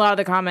 And a lot of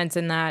the comments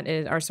in that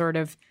are sort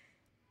of,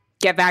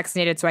 get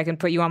vaccinated so I can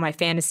put you on my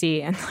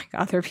fantasy, and like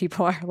other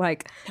people are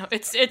like,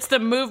 it's the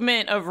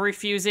movement of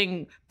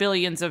refusing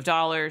billions of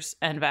dollars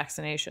and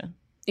vaccination.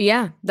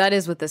 Yeah, that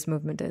is what this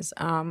movement is.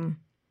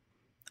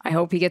 I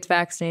hope he gets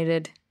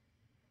vaccinated.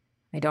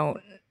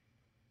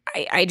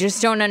 I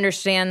just don't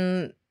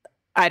understand.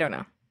 I don't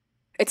know.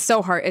 It's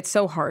so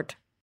hard.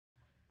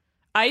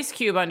 Ice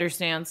Cube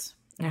understands,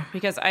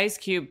 because Ice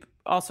Cube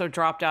also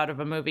dropped out of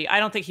a movie. I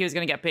don't think he was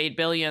going to get paid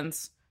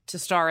billions to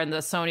star in the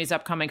Sony's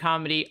upcoming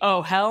comedy,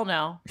 Oh, Hell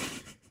No,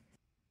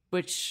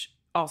 which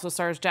also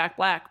stars Jack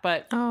Black,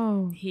 but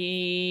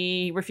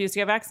he refused to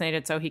get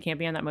vaccinated, so he can't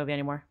be in that movie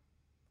anymore.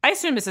 I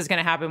assume this is going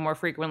to happen more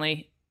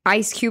frequently.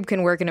 Ice Cube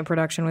can work in a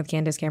production with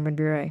Candace Cameron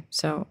Bure,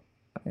 so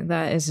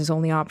that is his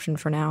only option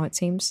for now, it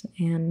seems,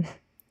 and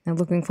I'm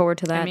looking forward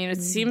to that. I mean,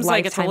 it seems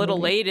like it's a little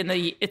late in the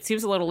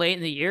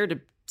year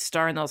to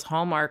star in those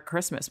Hallmark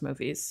Christmas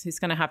movies. He's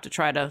going to have to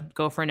try to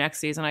go for next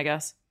season, I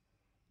guess.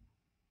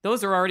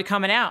 Those are already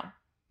coming out.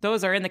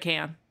 Those are in the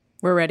can.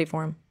 We're ready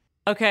for him.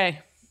 Okay.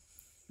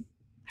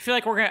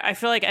 I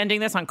feel like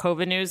ending this on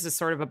COVID news is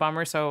sort of a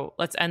bummer, so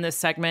let's end this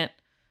segment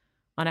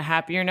on a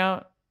happier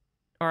note,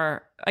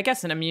 or I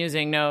guess an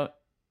amusing note.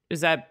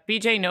 Is that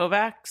BJ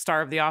Novak,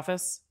 star of The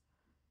Office?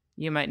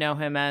 You might know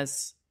him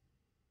as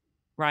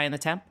Ryan the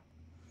Temp.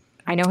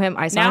 I know him.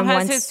 I saw him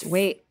once.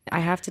 Wait, I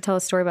have to tell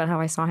a story about how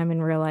I saw him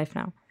in real life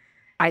now.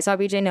 I saw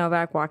BJ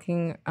Novak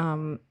walking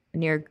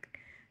near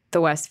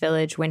the West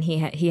Village when he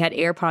had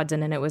AirPods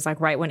in, and it was like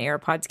right when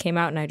AirPods came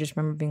out, and I just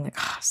remember being like,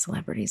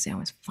 celebrities, they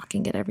always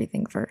fucking get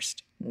everything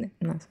first. And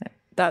that's it.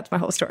 That's my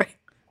whole story.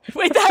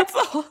 Wait, that's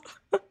all?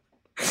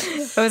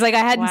 It was like I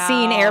hadn't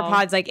seen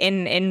AirPods like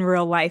in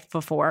real life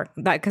before,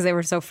 because they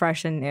were so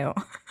fresh and new.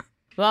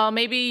 Well,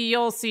 maybe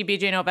you'll see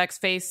BJ Novak's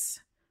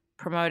face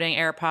promoting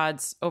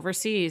AirPods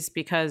overseas,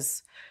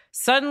 because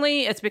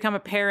suddenly it's become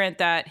apparent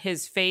that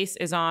his face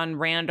is on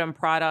random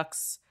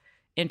products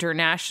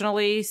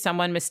internationally.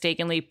 Someone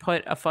mistakenly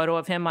put a photo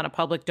of him on a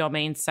public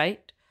domain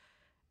site,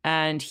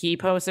 and he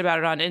posted about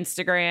it on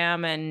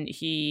Instagram, and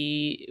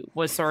he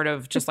was sort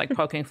of just like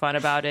poking fun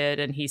about it,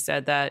 and he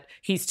said that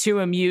he's too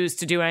amused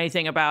to do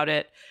anything about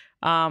it.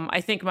 I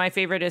think my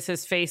favorite is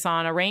his face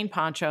on a rain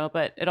poncho,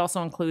 but it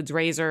also includes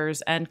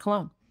razors and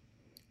cologne.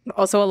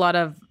 Also,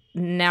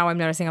 now I'm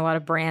noticing a lot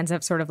of brands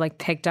have sort of like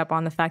picked up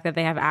on the fact that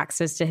they have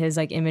access to his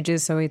like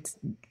images. So it's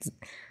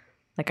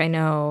like, I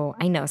know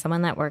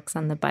someone that works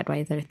on the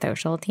Budweiser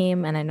social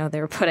team, and I know they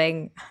were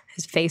putting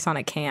his face on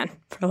a can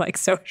for like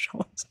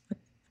socials.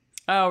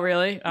 Oh,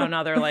 really? Oh,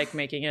 now they're like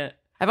making it.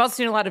 I've also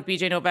seen a lot of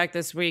BJ Novak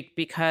this week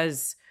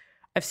because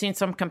I've seen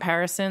some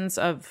comparisons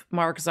of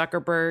Mark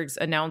Zuckerberg's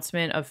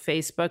announcement of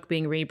Facebook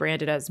being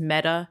rebranded as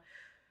Meta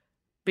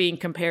being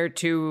compared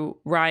to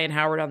Ryan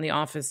Howard on The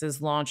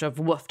Office's launch of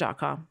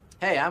Woof.com.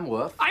 Hey, I'm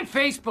Woof. I'm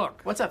Facebook.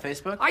 What's up,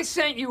 Facebook? I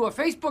sent you a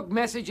Facebook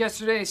message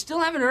yesterday. I still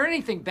haven't heard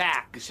anything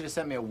back. You should have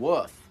sent me a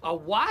woof. A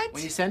what?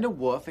 When you send a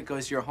woof, it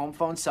goes to your home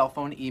phone, cell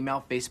phone,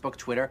 email, Facebook,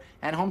 Twitter,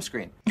 and home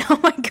screen. Oh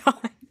my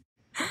God.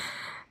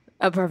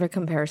 A perfect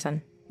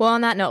comparison. Well,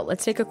 on that note,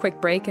 let's take a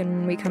quick break, and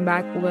when we come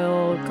back,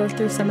 we'll go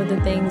through some of the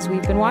things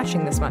we've been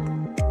watching this month.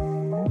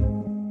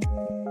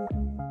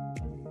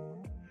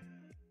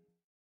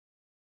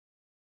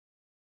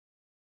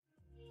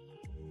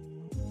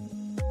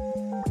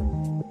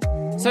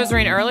 So,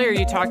 Zareen, earlier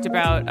you talked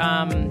about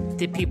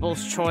the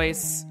People's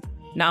Choice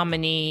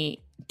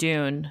nominee,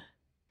 Dune.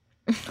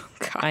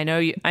 I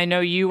know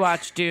you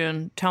watched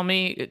Dune. Tell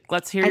me,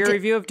 let's hear your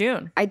review of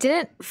Dune.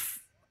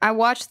 I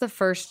watched the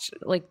first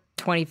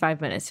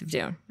 25 minutes of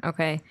Dune.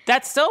 Okay.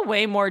 That's still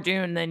way more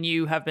Dune than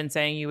you have been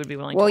saying you would be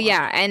willing to Well, watch.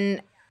 yeah.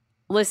 And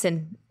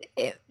listen,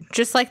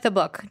 just like the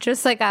book,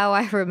 just like how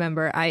I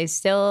remember, I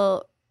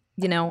still,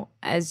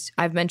 as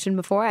I've mentioned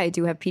before, I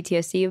do have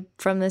PTSD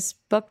from this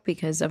book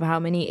because of how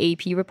many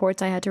AP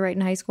reports I had to write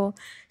in high school.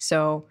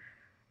 So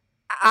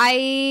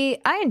I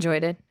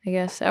enjoyed it, I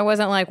guess. I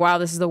wasn't like, wow,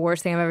 this is the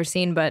worst thing I've ever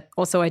seen, but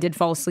also I did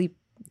fall asleep.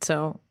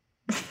 So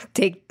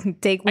take.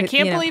 I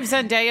can't believe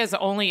Zendaya is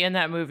only in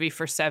that movie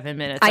for 7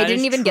 minutes. I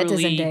didn't even get to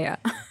Zendaya.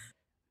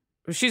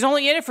 She's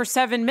only in it for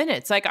 7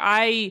 minutes.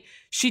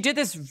 She did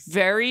this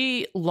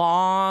very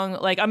long,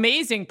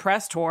 amazing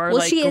press tour.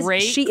 Well, she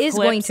is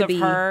going to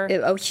be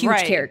a huge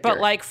character.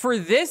 But for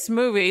this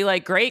movie,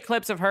 great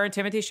clips of her and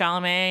Timothée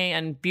Chalamet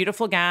and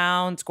beautiful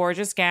gowns,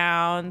 gorgeous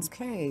gowns.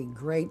 Okay,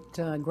 great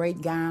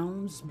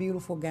gowns,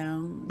 beautiful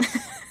gowns.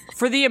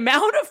 For the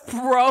amount of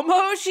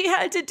promo she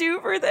had to do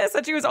for this,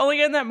 that she was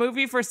only in that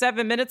movie for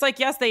 7 minutes.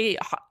 Yes, they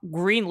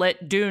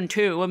greenlit Dune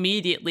 2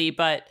 immediately,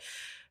 but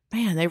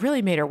man, they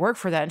really made her work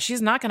for that. And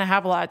she's not going to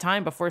have a lot of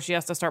time before she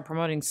has to start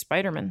promoting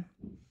Spider-Man.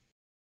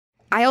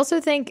 I also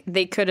think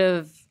they could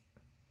have,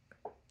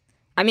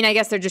 I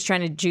guess they're just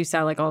trying to juice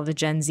out all of the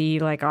Gen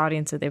Z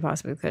audience that they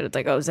possibly could.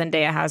 It's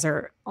Zendaya has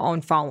her own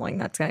following.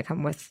 That's going to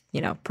come with,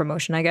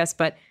 promotion, I guess.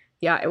 But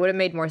yeah, it would have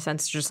made more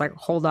sense to just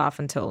hold off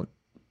until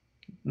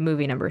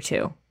movie number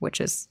 2,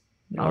 which is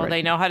well,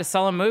 they know how to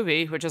sell a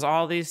movie, which is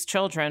all these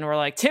children were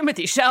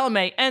Timothée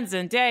Chalamet and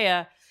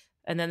Zendaya.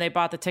 And then they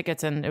bought the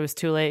tickets, and it was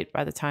too late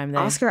by the time they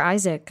Oscar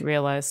Isaac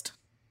realized.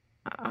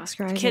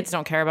 Oscar Isaac. Kids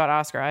don't care about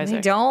Oscar Isaac.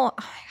 They don't.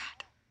 Oh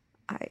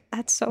my God,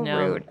 that's so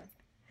rude.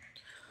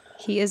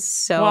 He is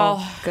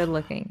so good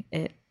looking.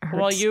 It hurts.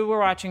 While you were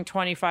watching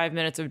 25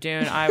 minutes of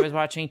Dune, I was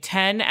watching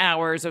 10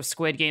 hours of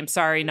Squid Game.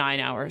 Sorry, 9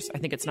 hours. I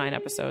think it's 9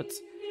 episodes.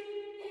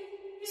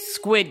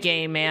 Squid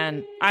Game,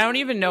 man. I don't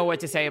even know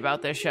what to say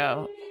about this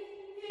show.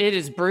 It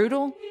is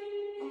brutal.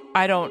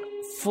 I don't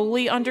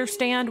fully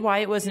understand why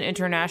it was an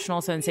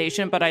international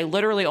sensation, but I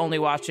literally only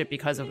watched it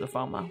because of the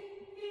FOMO.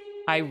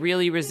 I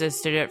really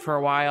resisted it for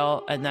a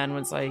while and then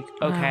was like,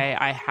 okay,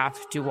 I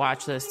have to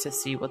watch this to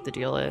see what the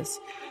deal is.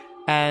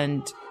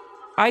 And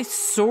I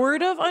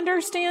sort of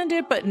understand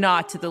it, but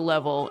not to the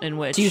level in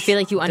which... Do you feel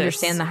like you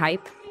understand the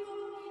hype?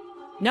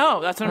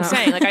 No, that's what I'm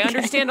saying. I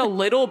understand a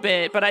little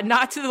bit, but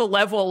not to the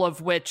level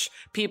of which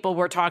people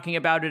were talking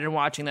about it and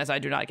watching this. I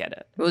do not get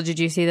it. Well, did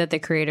you see that the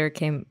creator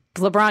came...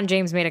 LeBron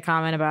James made a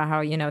comment about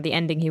how, the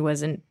ending, he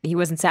wasn't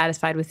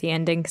satisfied with the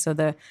ending. So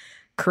the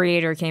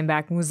creator came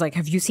back and was like,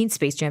 have you seen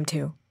Space Jam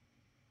 2?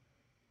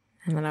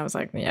 And then I was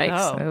like,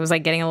 yikes. It was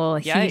getting a little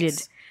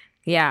heated.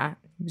 Yeah.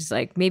 It was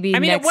maybe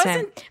next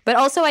time. But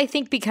also I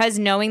think because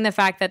knowing the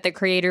fact that the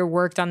creator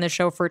worked on the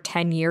show for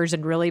 10 years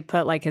and really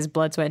put his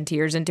blood, sweat, and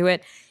tears into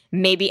it,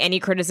 maybe any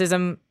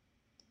criticism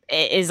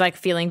is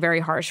feeling very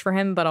harsh for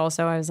him. But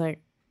also I was like,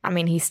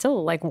 he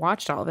still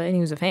watched all of it and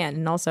he was a fan.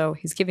 And also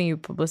he's giving you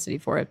publicity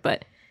for it.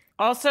 But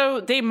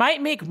also they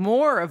might make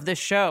more of this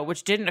show,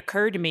 which didn't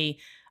occur to me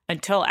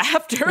until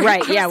after.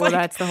 Right. Yeah. Well,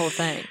 that's the whole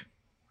thing.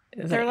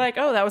 They're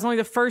oh, that was only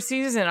the first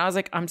season. I was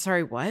like, I'm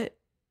sorry, what?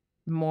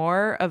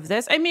 More of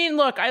this?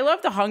 Look, I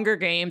love the Hunger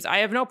Games. I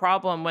have no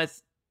problem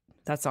with...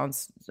 That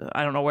sounds...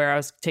 I don't know where I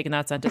was taking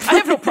that sentence. I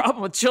have no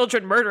problem with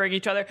children murdering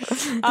each other.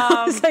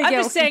 I'm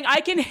just saying I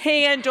can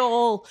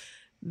handle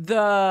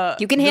the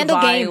You can handle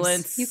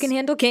violence. Games. You can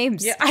handle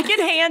games. Yeah, I can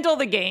handle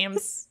the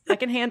games. I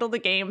can handle the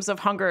games of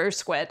hunger or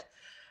squid.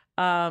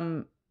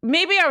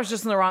 Maybe I was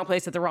just in the wrong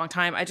place at the wrong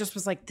time. I just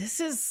was like, this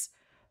is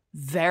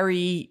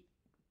very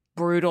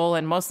brutal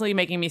and mostly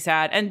making me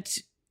sad. And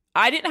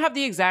I didn't have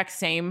the exact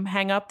same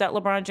hang up that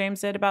LeBron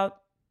James did about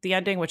the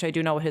ending, which I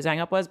do know what his hang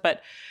up was,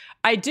 but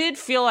I did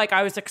feel like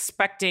I was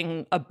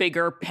expecting a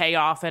bigger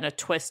payoff and a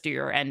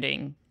twistier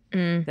ending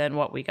than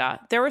what we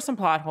got. There were some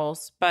plot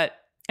holes, but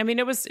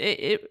it was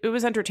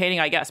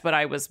entertaining, I guess, but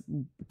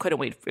couldn't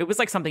wait. It was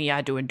something you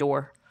had to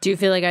endure. Do you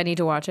feel like I need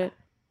to watch it?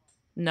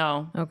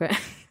 No. Okay.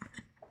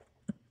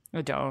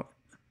 I don't.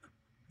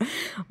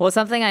 Well,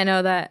 something I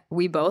know that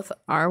we both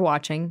are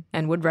watching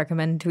and would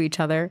recommend to each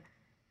other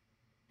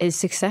is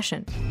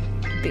Succession.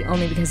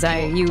 Only because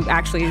you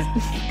actually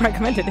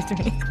recommended it to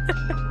me.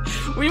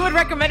 We would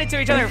recommend it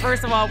to each other.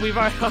 First of all, we've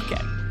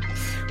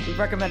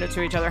recommended it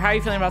to each other. How are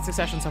you feeling about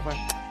Succession so far?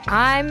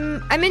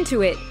 I'm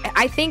into it.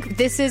 I think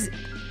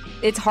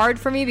it's hard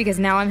for me because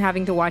now I'm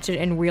having to watch it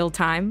in real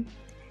time.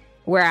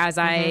 Whereas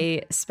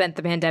I spent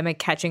the pandemic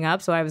catching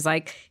up. So I was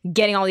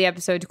getting all the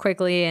episodes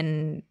quickly,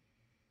 and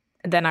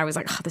then I was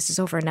like, oh, this is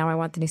over. Now I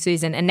want the new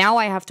season. And now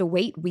I have to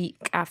wait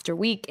week after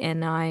week,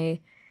 and I'm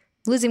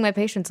losing my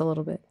patience a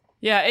little bit.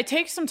 Yeah, it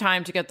takes some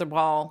time to get the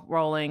ball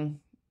rolling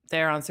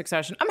there on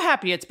Succession. I'm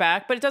happy it's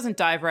back, but it doesn't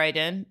dive right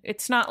in.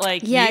 It's not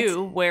like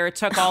where it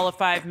took all of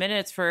 5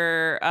 minutes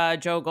for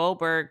Joe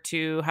Goldberg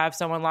to have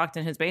someone locked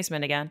in his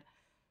basement again.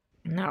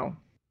 No.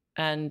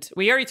 And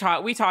we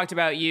talked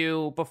about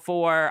You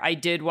before. I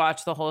did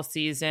watch the whole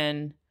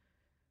season.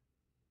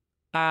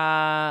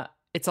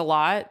 It's a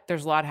lot.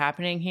 There's a lot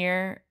happening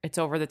here. It's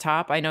over the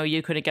top. I know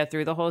you couldn't get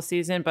through the whole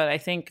season, but I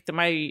think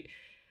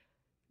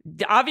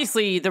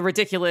obviously the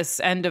ridiculous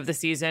end of the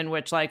season,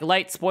 which like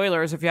light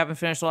spoilers if you haven't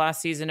finished the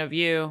last season of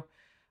You,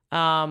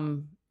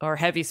 or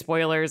heavy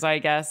spoilers, I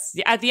guess.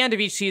 At the end of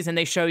each season,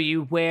 they show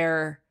you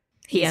where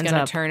he's going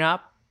to turn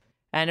up.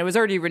 And it was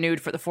already renewed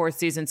for the 4th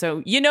season.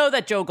 So you know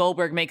that Joe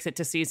Goldberg makes it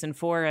to season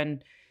 4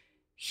 and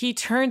he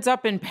turns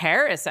up in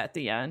Paris at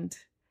the end.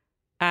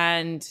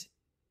 And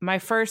my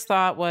first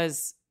thought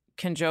was,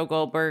 can Joe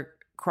Goldberg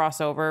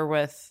cross over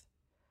with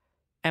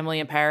Emily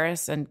in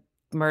Paris and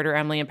murder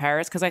Emily in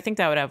Paris? Because I think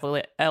that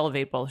would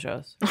elevate both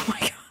shows. Oh my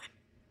God.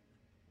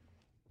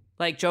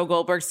 Like Joe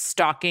Goldberg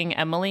stalking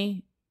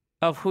Emily,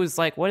 of who's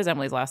like, what is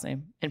Emily's last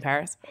name? In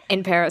Paris?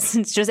 In Paris.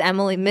 It's just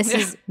Emily,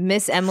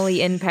 Miss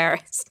Emily in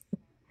Paris.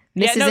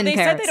 Mrs. Yeah, no, they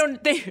said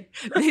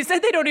they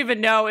said they don't even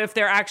know if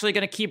they're actually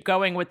going to keep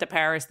going with the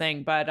Paris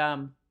thing, but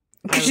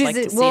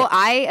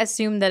I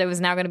assumed that it was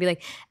now going to be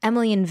like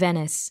Emily in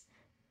Venice,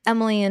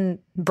 Emily in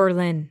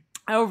Berlin.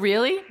 Oh,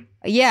 really?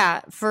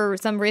 Yeah. For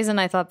some reason,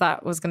 I thought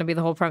that was going to be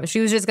the whole premise. She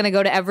was just going to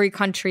go to every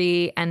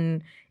country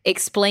and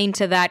explain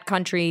to that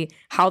country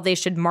how they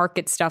should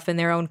market stuff in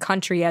their own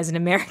country as an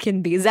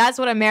American, because that's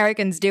what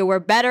Americans do. We're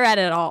better at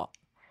it all.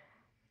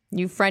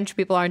 You French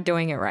people aren't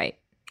doing it right.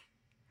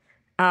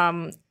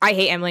 I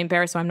hate Emily in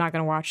Paris, so I'm not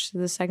going to watch the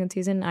 2nd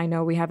season. I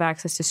know we have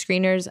access to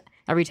screeners.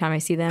 Every time I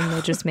see them,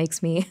 it just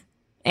makes me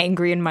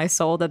angry in my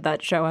soul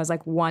that show has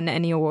like won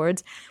any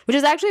awards, which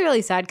is actually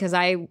really sad because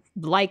I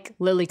like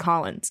Lily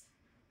Collins.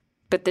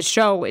 But the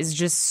show is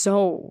just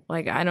so,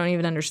 like, I don't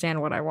even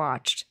understand what I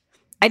watched.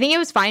 I think it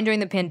was fine during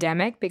the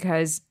pandemic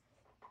because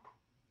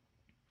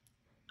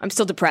I'm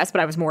still depressed,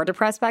 but I was more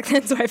depressed back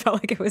then, so I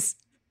felt like it was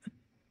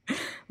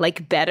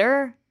like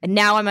better. And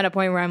now I'm at a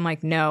point where I'm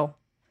like, no.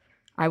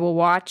 I will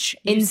watch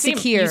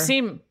Insecure. You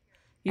seem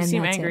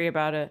angry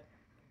about it.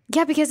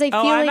 Yeah, because I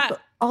feel like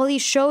all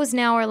these shows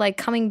now are like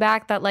coming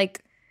back that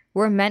like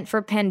were meant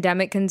for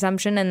pandemic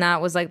consumption, and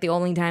that was like the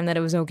only time that it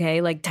was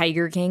okay. Like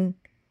Tiger King.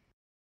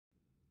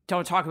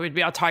 Don't talk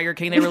about Tiger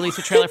King. They released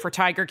a trailer for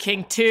Tiger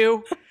King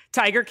 2.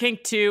 Tiger King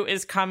 2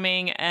 is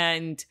coming,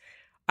 and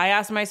I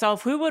asked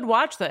myself, who would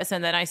watch this?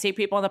 And then I see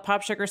people on the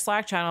Pop Sugar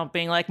Slack channel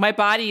being like, my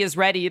body is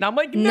ready. And I'm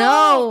like,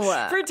 no.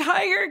 For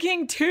Tiger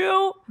King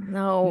 2?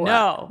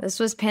 No. This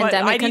was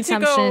pandemic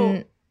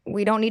consumption.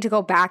 We don't need to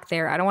go back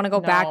there. I don't want to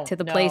go back to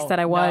the place that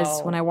I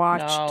was when I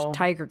watched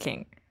Tiger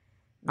King.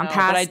 I'm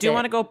past it.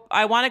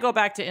 I want to go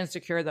back to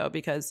Insecure, though,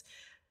 because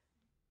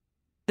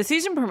the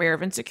season premiere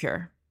of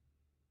Insecure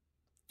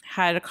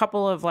had a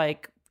couple of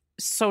like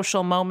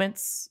social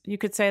moments, you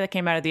could say, that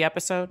came out of the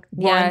episode.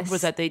 Yes. One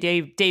was that they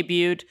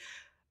debuted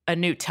a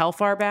new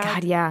Telfar bag.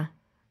 God, yeah.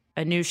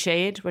 A new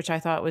shade, which I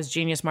thought was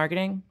genius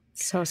marketing.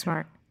 So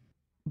smart.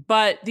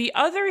 But the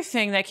other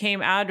thing that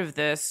came out of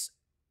this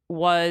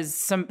was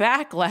some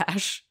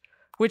backlash,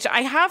 which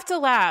I have to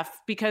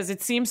laugh because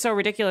it seems so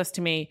ridiculous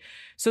to me.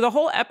 So the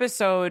whole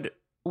episode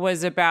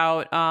was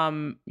about,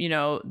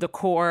 the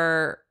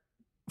core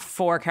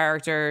 4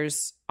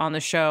 characters on the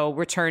show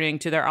returning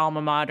to their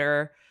alma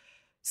mater,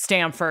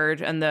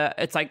 Stanford, and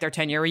it's like their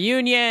 10-year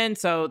reunion.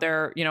 So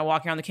they're,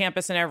 walking on the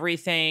campus and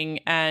everything.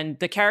 And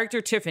the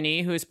character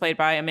Tiffany, who's played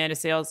by Amanda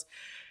Sales,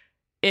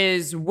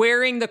 is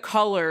wearing the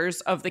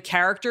colors of the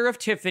character of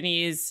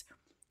Tiffany's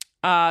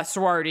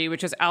sorority,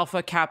 which is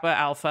Alpha Kappa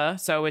Alpha.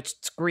 So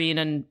it's green.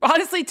 And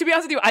honestly, to be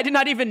honest with you, I did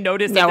not even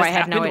notice that this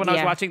happened when I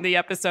was watching the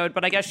episode.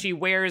 But I guess she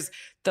wears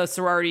the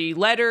sorority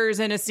letters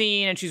in a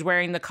scene and she's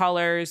wearing the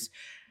colors.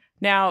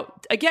 Now,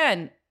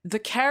 again, the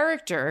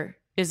character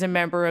is a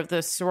member of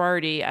the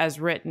sorority as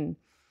written.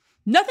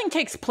 Nothing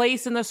takes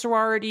place in the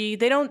sorority.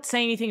 They don't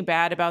say anything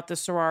bad about the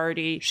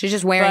sorority. She's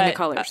just wearing the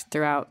colors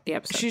throughout the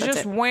episode. She's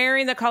just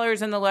wearing the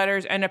colors and the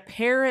letters. And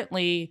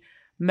apparently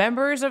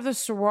members of the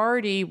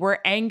sorority were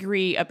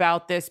angry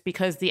about this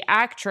because the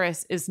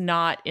actress is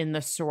not in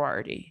the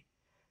sorority.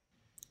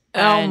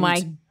 Oh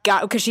my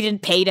God. Because she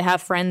didn't pay to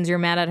have friends. You're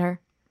mad at her?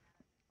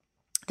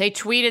 They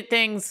tweeted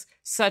things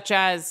such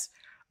as,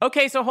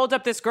 okay, so hold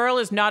up, this girl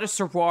is not a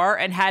soror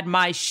and had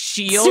my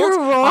shield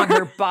on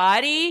her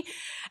body.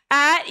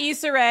 At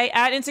Issa Rae,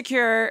 at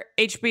Insecure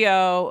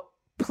HBO,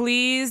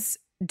 please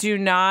do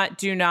not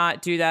do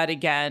that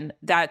again.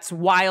 That's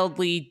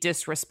wildly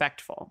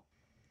disrespectful.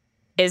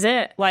 Is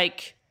it?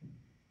 Like,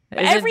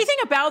 everything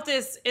about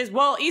this is,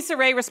 well, Issa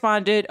Rae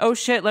responded, oh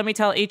shit, let me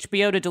tell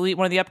HBO to delete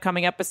one of the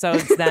upcoming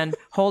episodes then.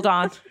 Hold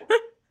on.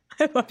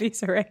 I love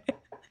Issa Rae.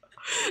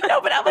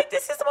 No, but I'm like,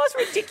 this is the most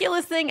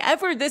ridiculous thing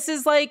ever. This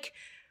is like,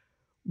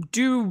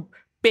 do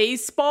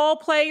baseball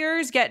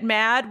players get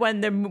mad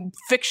when the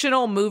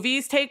fictional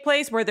movies take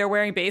place where they're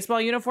wearing baseball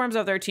uniforms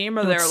of their team,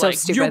 or they're so like,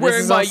 stupid. You're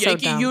wearing my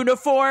Yankee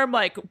uniform,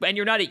 like, and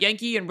you're not a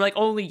Yankee, and like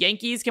only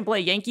Yankees can play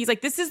Yankees?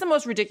 Like, this is the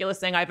most ridiculous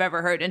thing I've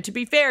ever heard. And to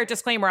be fair,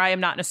 disclaimer, I am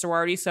not in a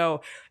sorority,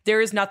 so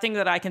there is nothing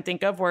that I can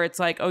think of where it's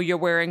like, oh, you're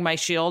wearing my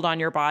shield on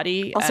your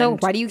body. Also,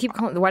 why do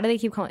they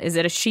keep calling, is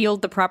it a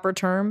shield the proper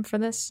term for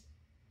this?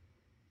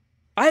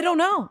 I don't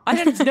know.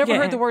 I've never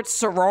heard the word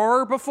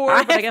soror before,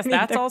 but I guess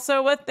that's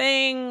also a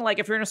thing. Like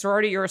if you're in a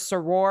sorority, you're a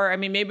soror. I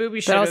mean, maybe we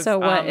should. But also,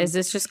 what is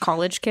this? Just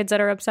college kids that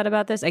are upset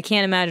about this? I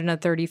can't imagine a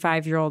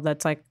 35-year-old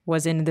that's like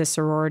was in this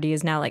sorority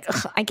is now like,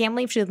 I can't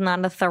believe she's not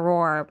a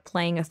soror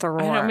playing a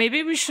soror. I know,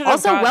 maybe we should.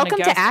 Also, welcome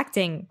to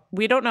acting.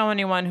 We don't know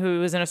anyone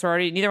who is in a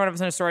sorority. Neither one of us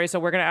is in a sorority, so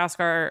we're going to ask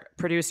our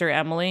producer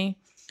Emily,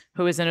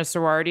 who is in a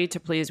sorority, to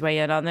please weigh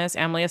in on this.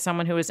 Emily, as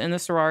someone who is in the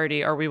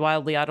sorority, are we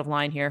wildly out of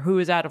line here? Who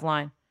is out of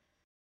line?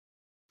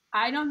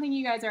 I don't think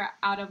you guys are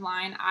out of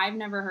line. I've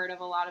never heard of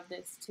a lot of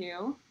this,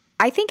 too.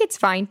 I think it's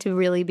fine to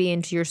really be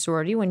into your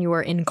sorority when you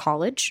are in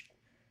college,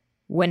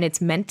 when it's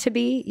meant to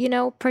be, you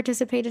know,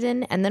 participated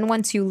in. And then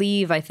once you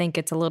leave, I think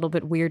it's a little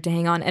bit weird to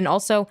hang on. And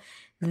also,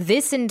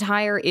 this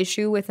entire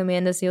issue with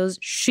Amanda Seales,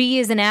 she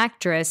is an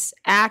actress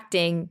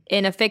acting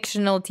in a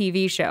fictional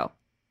TV show.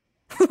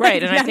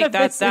 Right, and I think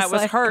that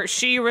was her.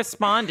 She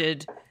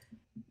responded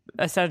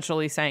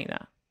essentially saying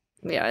that.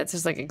 Yeah, it's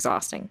just like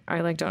exhausting.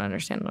 I like don't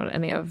understand what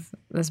any of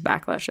this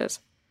backlash is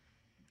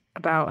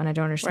about, and I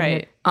don't understand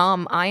it.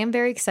 I am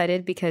very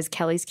excited because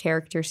Kelly's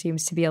character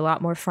seems to be a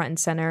lot more front and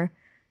center.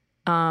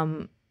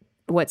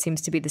 What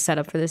seems to be the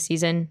setup for this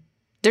season.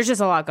 There's just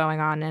a lot going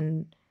on,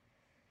 and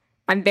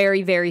I'm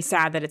very, very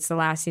sad that it's the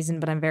last season,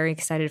 but I'm very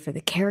excited for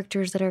the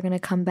characters that are going to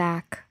come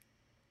back.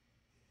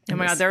 Oh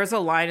my God, there was a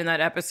line in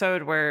that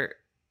episode where,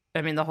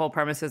 I mean, the whole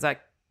premise is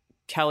that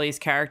Kelly's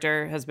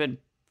character has been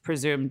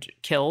presumed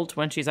killed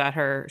when she's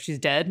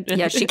dead.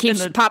 Yeah, she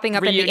keeps popping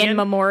up reunion. In the in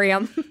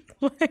memoriam.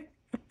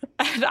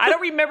 I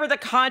don't remember the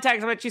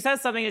context, but she says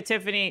something to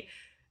Tiffany,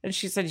 and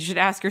she said, you should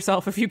ask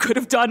yourself if you could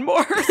have done more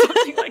or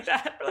something like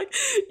that. Like,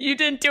 you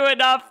didn't do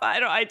enough.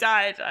 I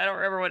died. I don't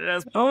remember what it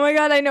is. Oh my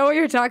God, I know what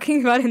you're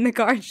talking about in the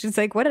car. She's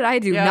like, what did I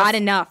do? Yes. Not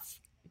enough.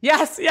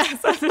 Yes,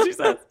 that's what she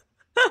says.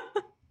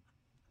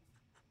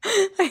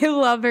 I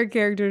love her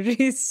character.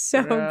 She's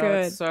so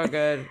good. It's so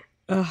good.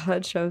 Oh,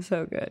 that show's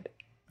so good.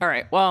 All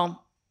right.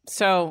 Well,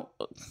 so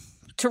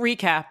to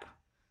recap,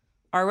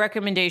 our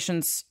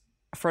recommendations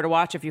for to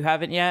watch, if you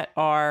haven't yet,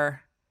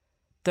 are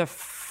the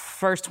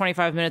first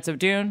 25 minutes of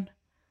Dune,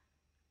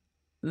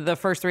 the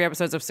first 3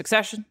 episodes of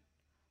Succession,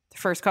 the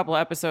first couple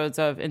of episodes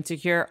of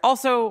Insecure.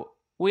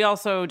 We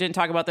also didn't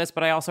talk about this,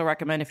 but I also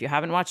recommend, if you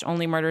haven't watched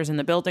Only Murders in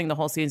the Building, the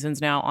whole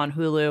season's now on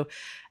Hulu.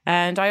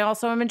 And I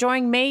also am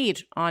enjoying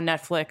Made on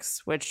Netflix,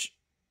 which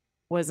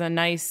was a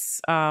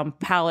nice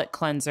palate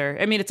cleanser.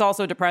 I mean, it's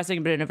also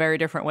depressing, but in a very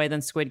different way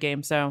than Squid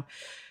Game. So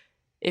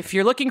if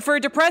you're looking for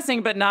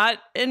depressing, but not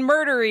in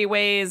murdery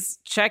ways,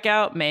 check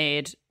out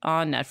Made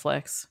on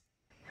Netflix.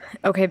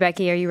 Okay,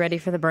 Becky, are you ready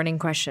for the burning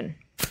question?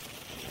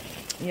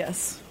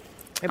 Yes.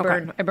 I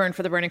burn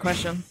for the burning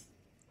question.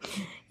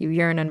 You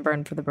yearn and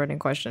burn for the burning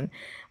question.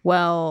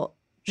 Well,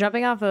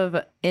 jumping off of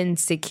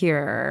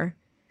Insecure,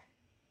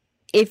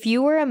 if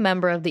you were a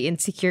member of the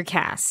Insecure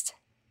cast,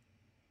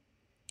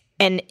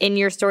 and in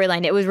your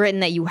storyline, it was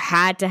written that you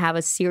had to have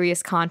a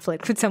serious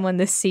conflict with someone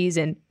this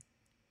season,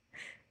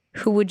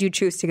 who would you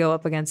choose to go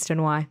up against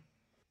and why?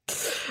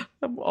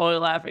 I'm only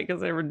laughing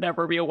because there would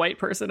never be a white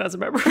person as a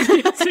member of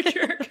the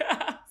Insecure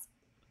cast.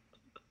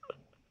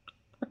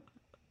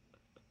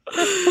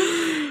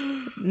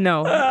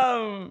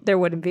 No, there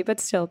wouldn't be, but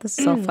still, this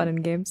is all fun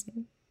and games.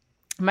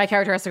 My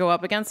character has to go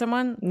up against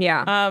someone?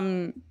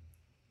 Yeah.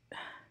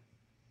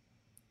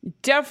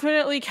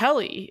 Definitely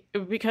Kelly,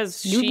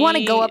 because you'd want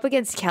to go up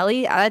against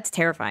Kelly? That's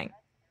terrifying.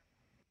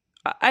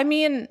 I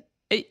mean,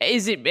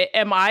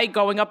 am I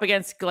going up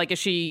against, like, is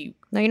she...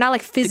 No, you're not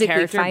like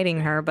physically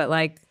fighting her, but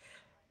like...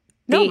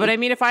 No, but I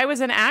mean, if I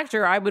was an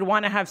actor, I would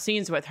want to have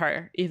scenes with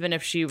her, even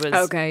if she was...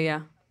 Okay,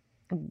 yeah.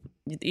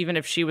 Even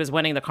if she was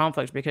winning the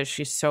conflict, because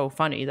she's so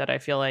funny that I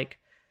feel like...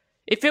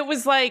 If it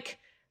was like,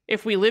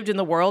 if we lived in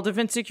the world of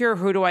Insecure,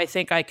 who do I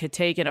think I could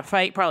take in a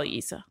fight? Probably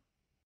Issa.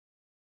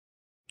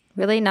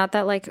 Really? Not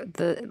that, like,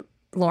 the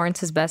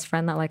Lawrence's best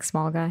friend, that, like,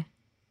 small guy?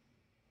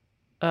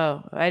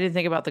 Oh, I didn't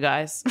think about the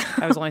guys.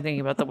 I was only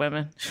thinking about the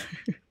women.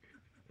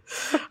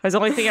 I was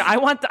only thinking, I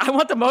want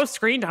the most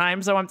screen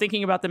time, so I'm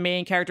thinking about the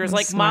main characters.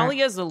 Like, smart. Molly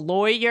is a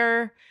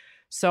lawyer,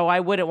 so I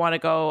wouldn't want to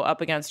go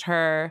up against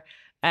her.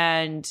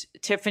 And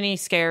Tiffany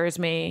scares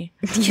me.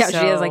 Yeah, she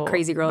has, like,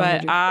 crazy girl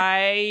energy. But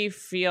I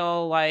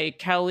feel like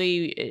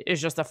Kelly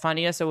is just the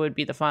funniest, so it would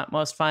be the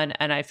most fun.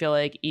 And I feel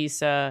like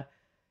Issa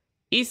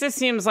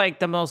seems like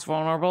the most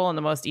vulnerable and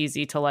the most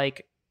easy to,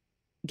 like,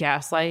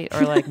 gaslight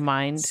or, like,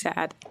 mind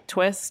sad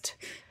twist.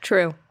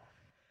 True.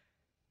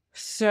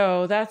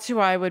 So that's who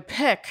I would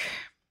pick.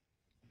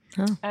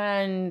 Oh.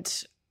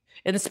 And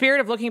in the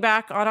spirit of looking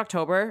back on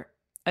October,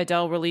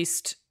 Adele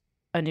released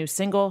a new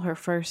single, her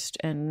first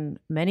in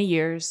many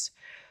years.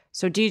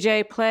 So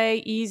DJ, play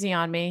Easy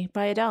on Me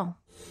by Adele.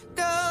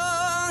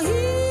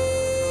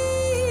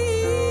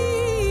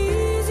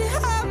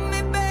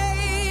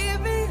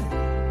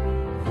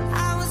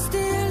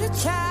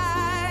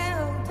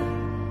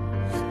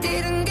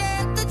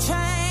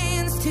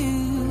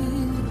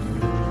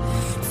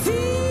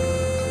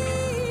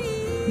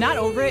 Not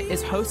Over It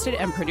is hosted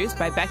and produced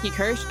by Becky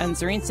Kirsch and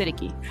Zareen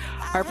Siddiqui.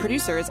 Our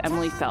producer is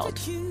Emily Feld.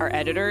 Our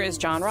editor is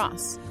John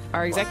Ross.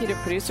 Our executive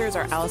producers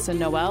are Allison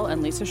Noel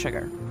and Lisa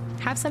Sugar.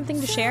 Have something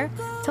to share?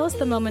 Tell us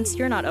the moments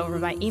you're not over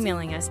by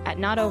emailing us at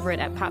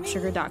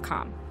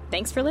notoverit@popsugar.com.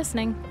 Thanks for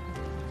listening.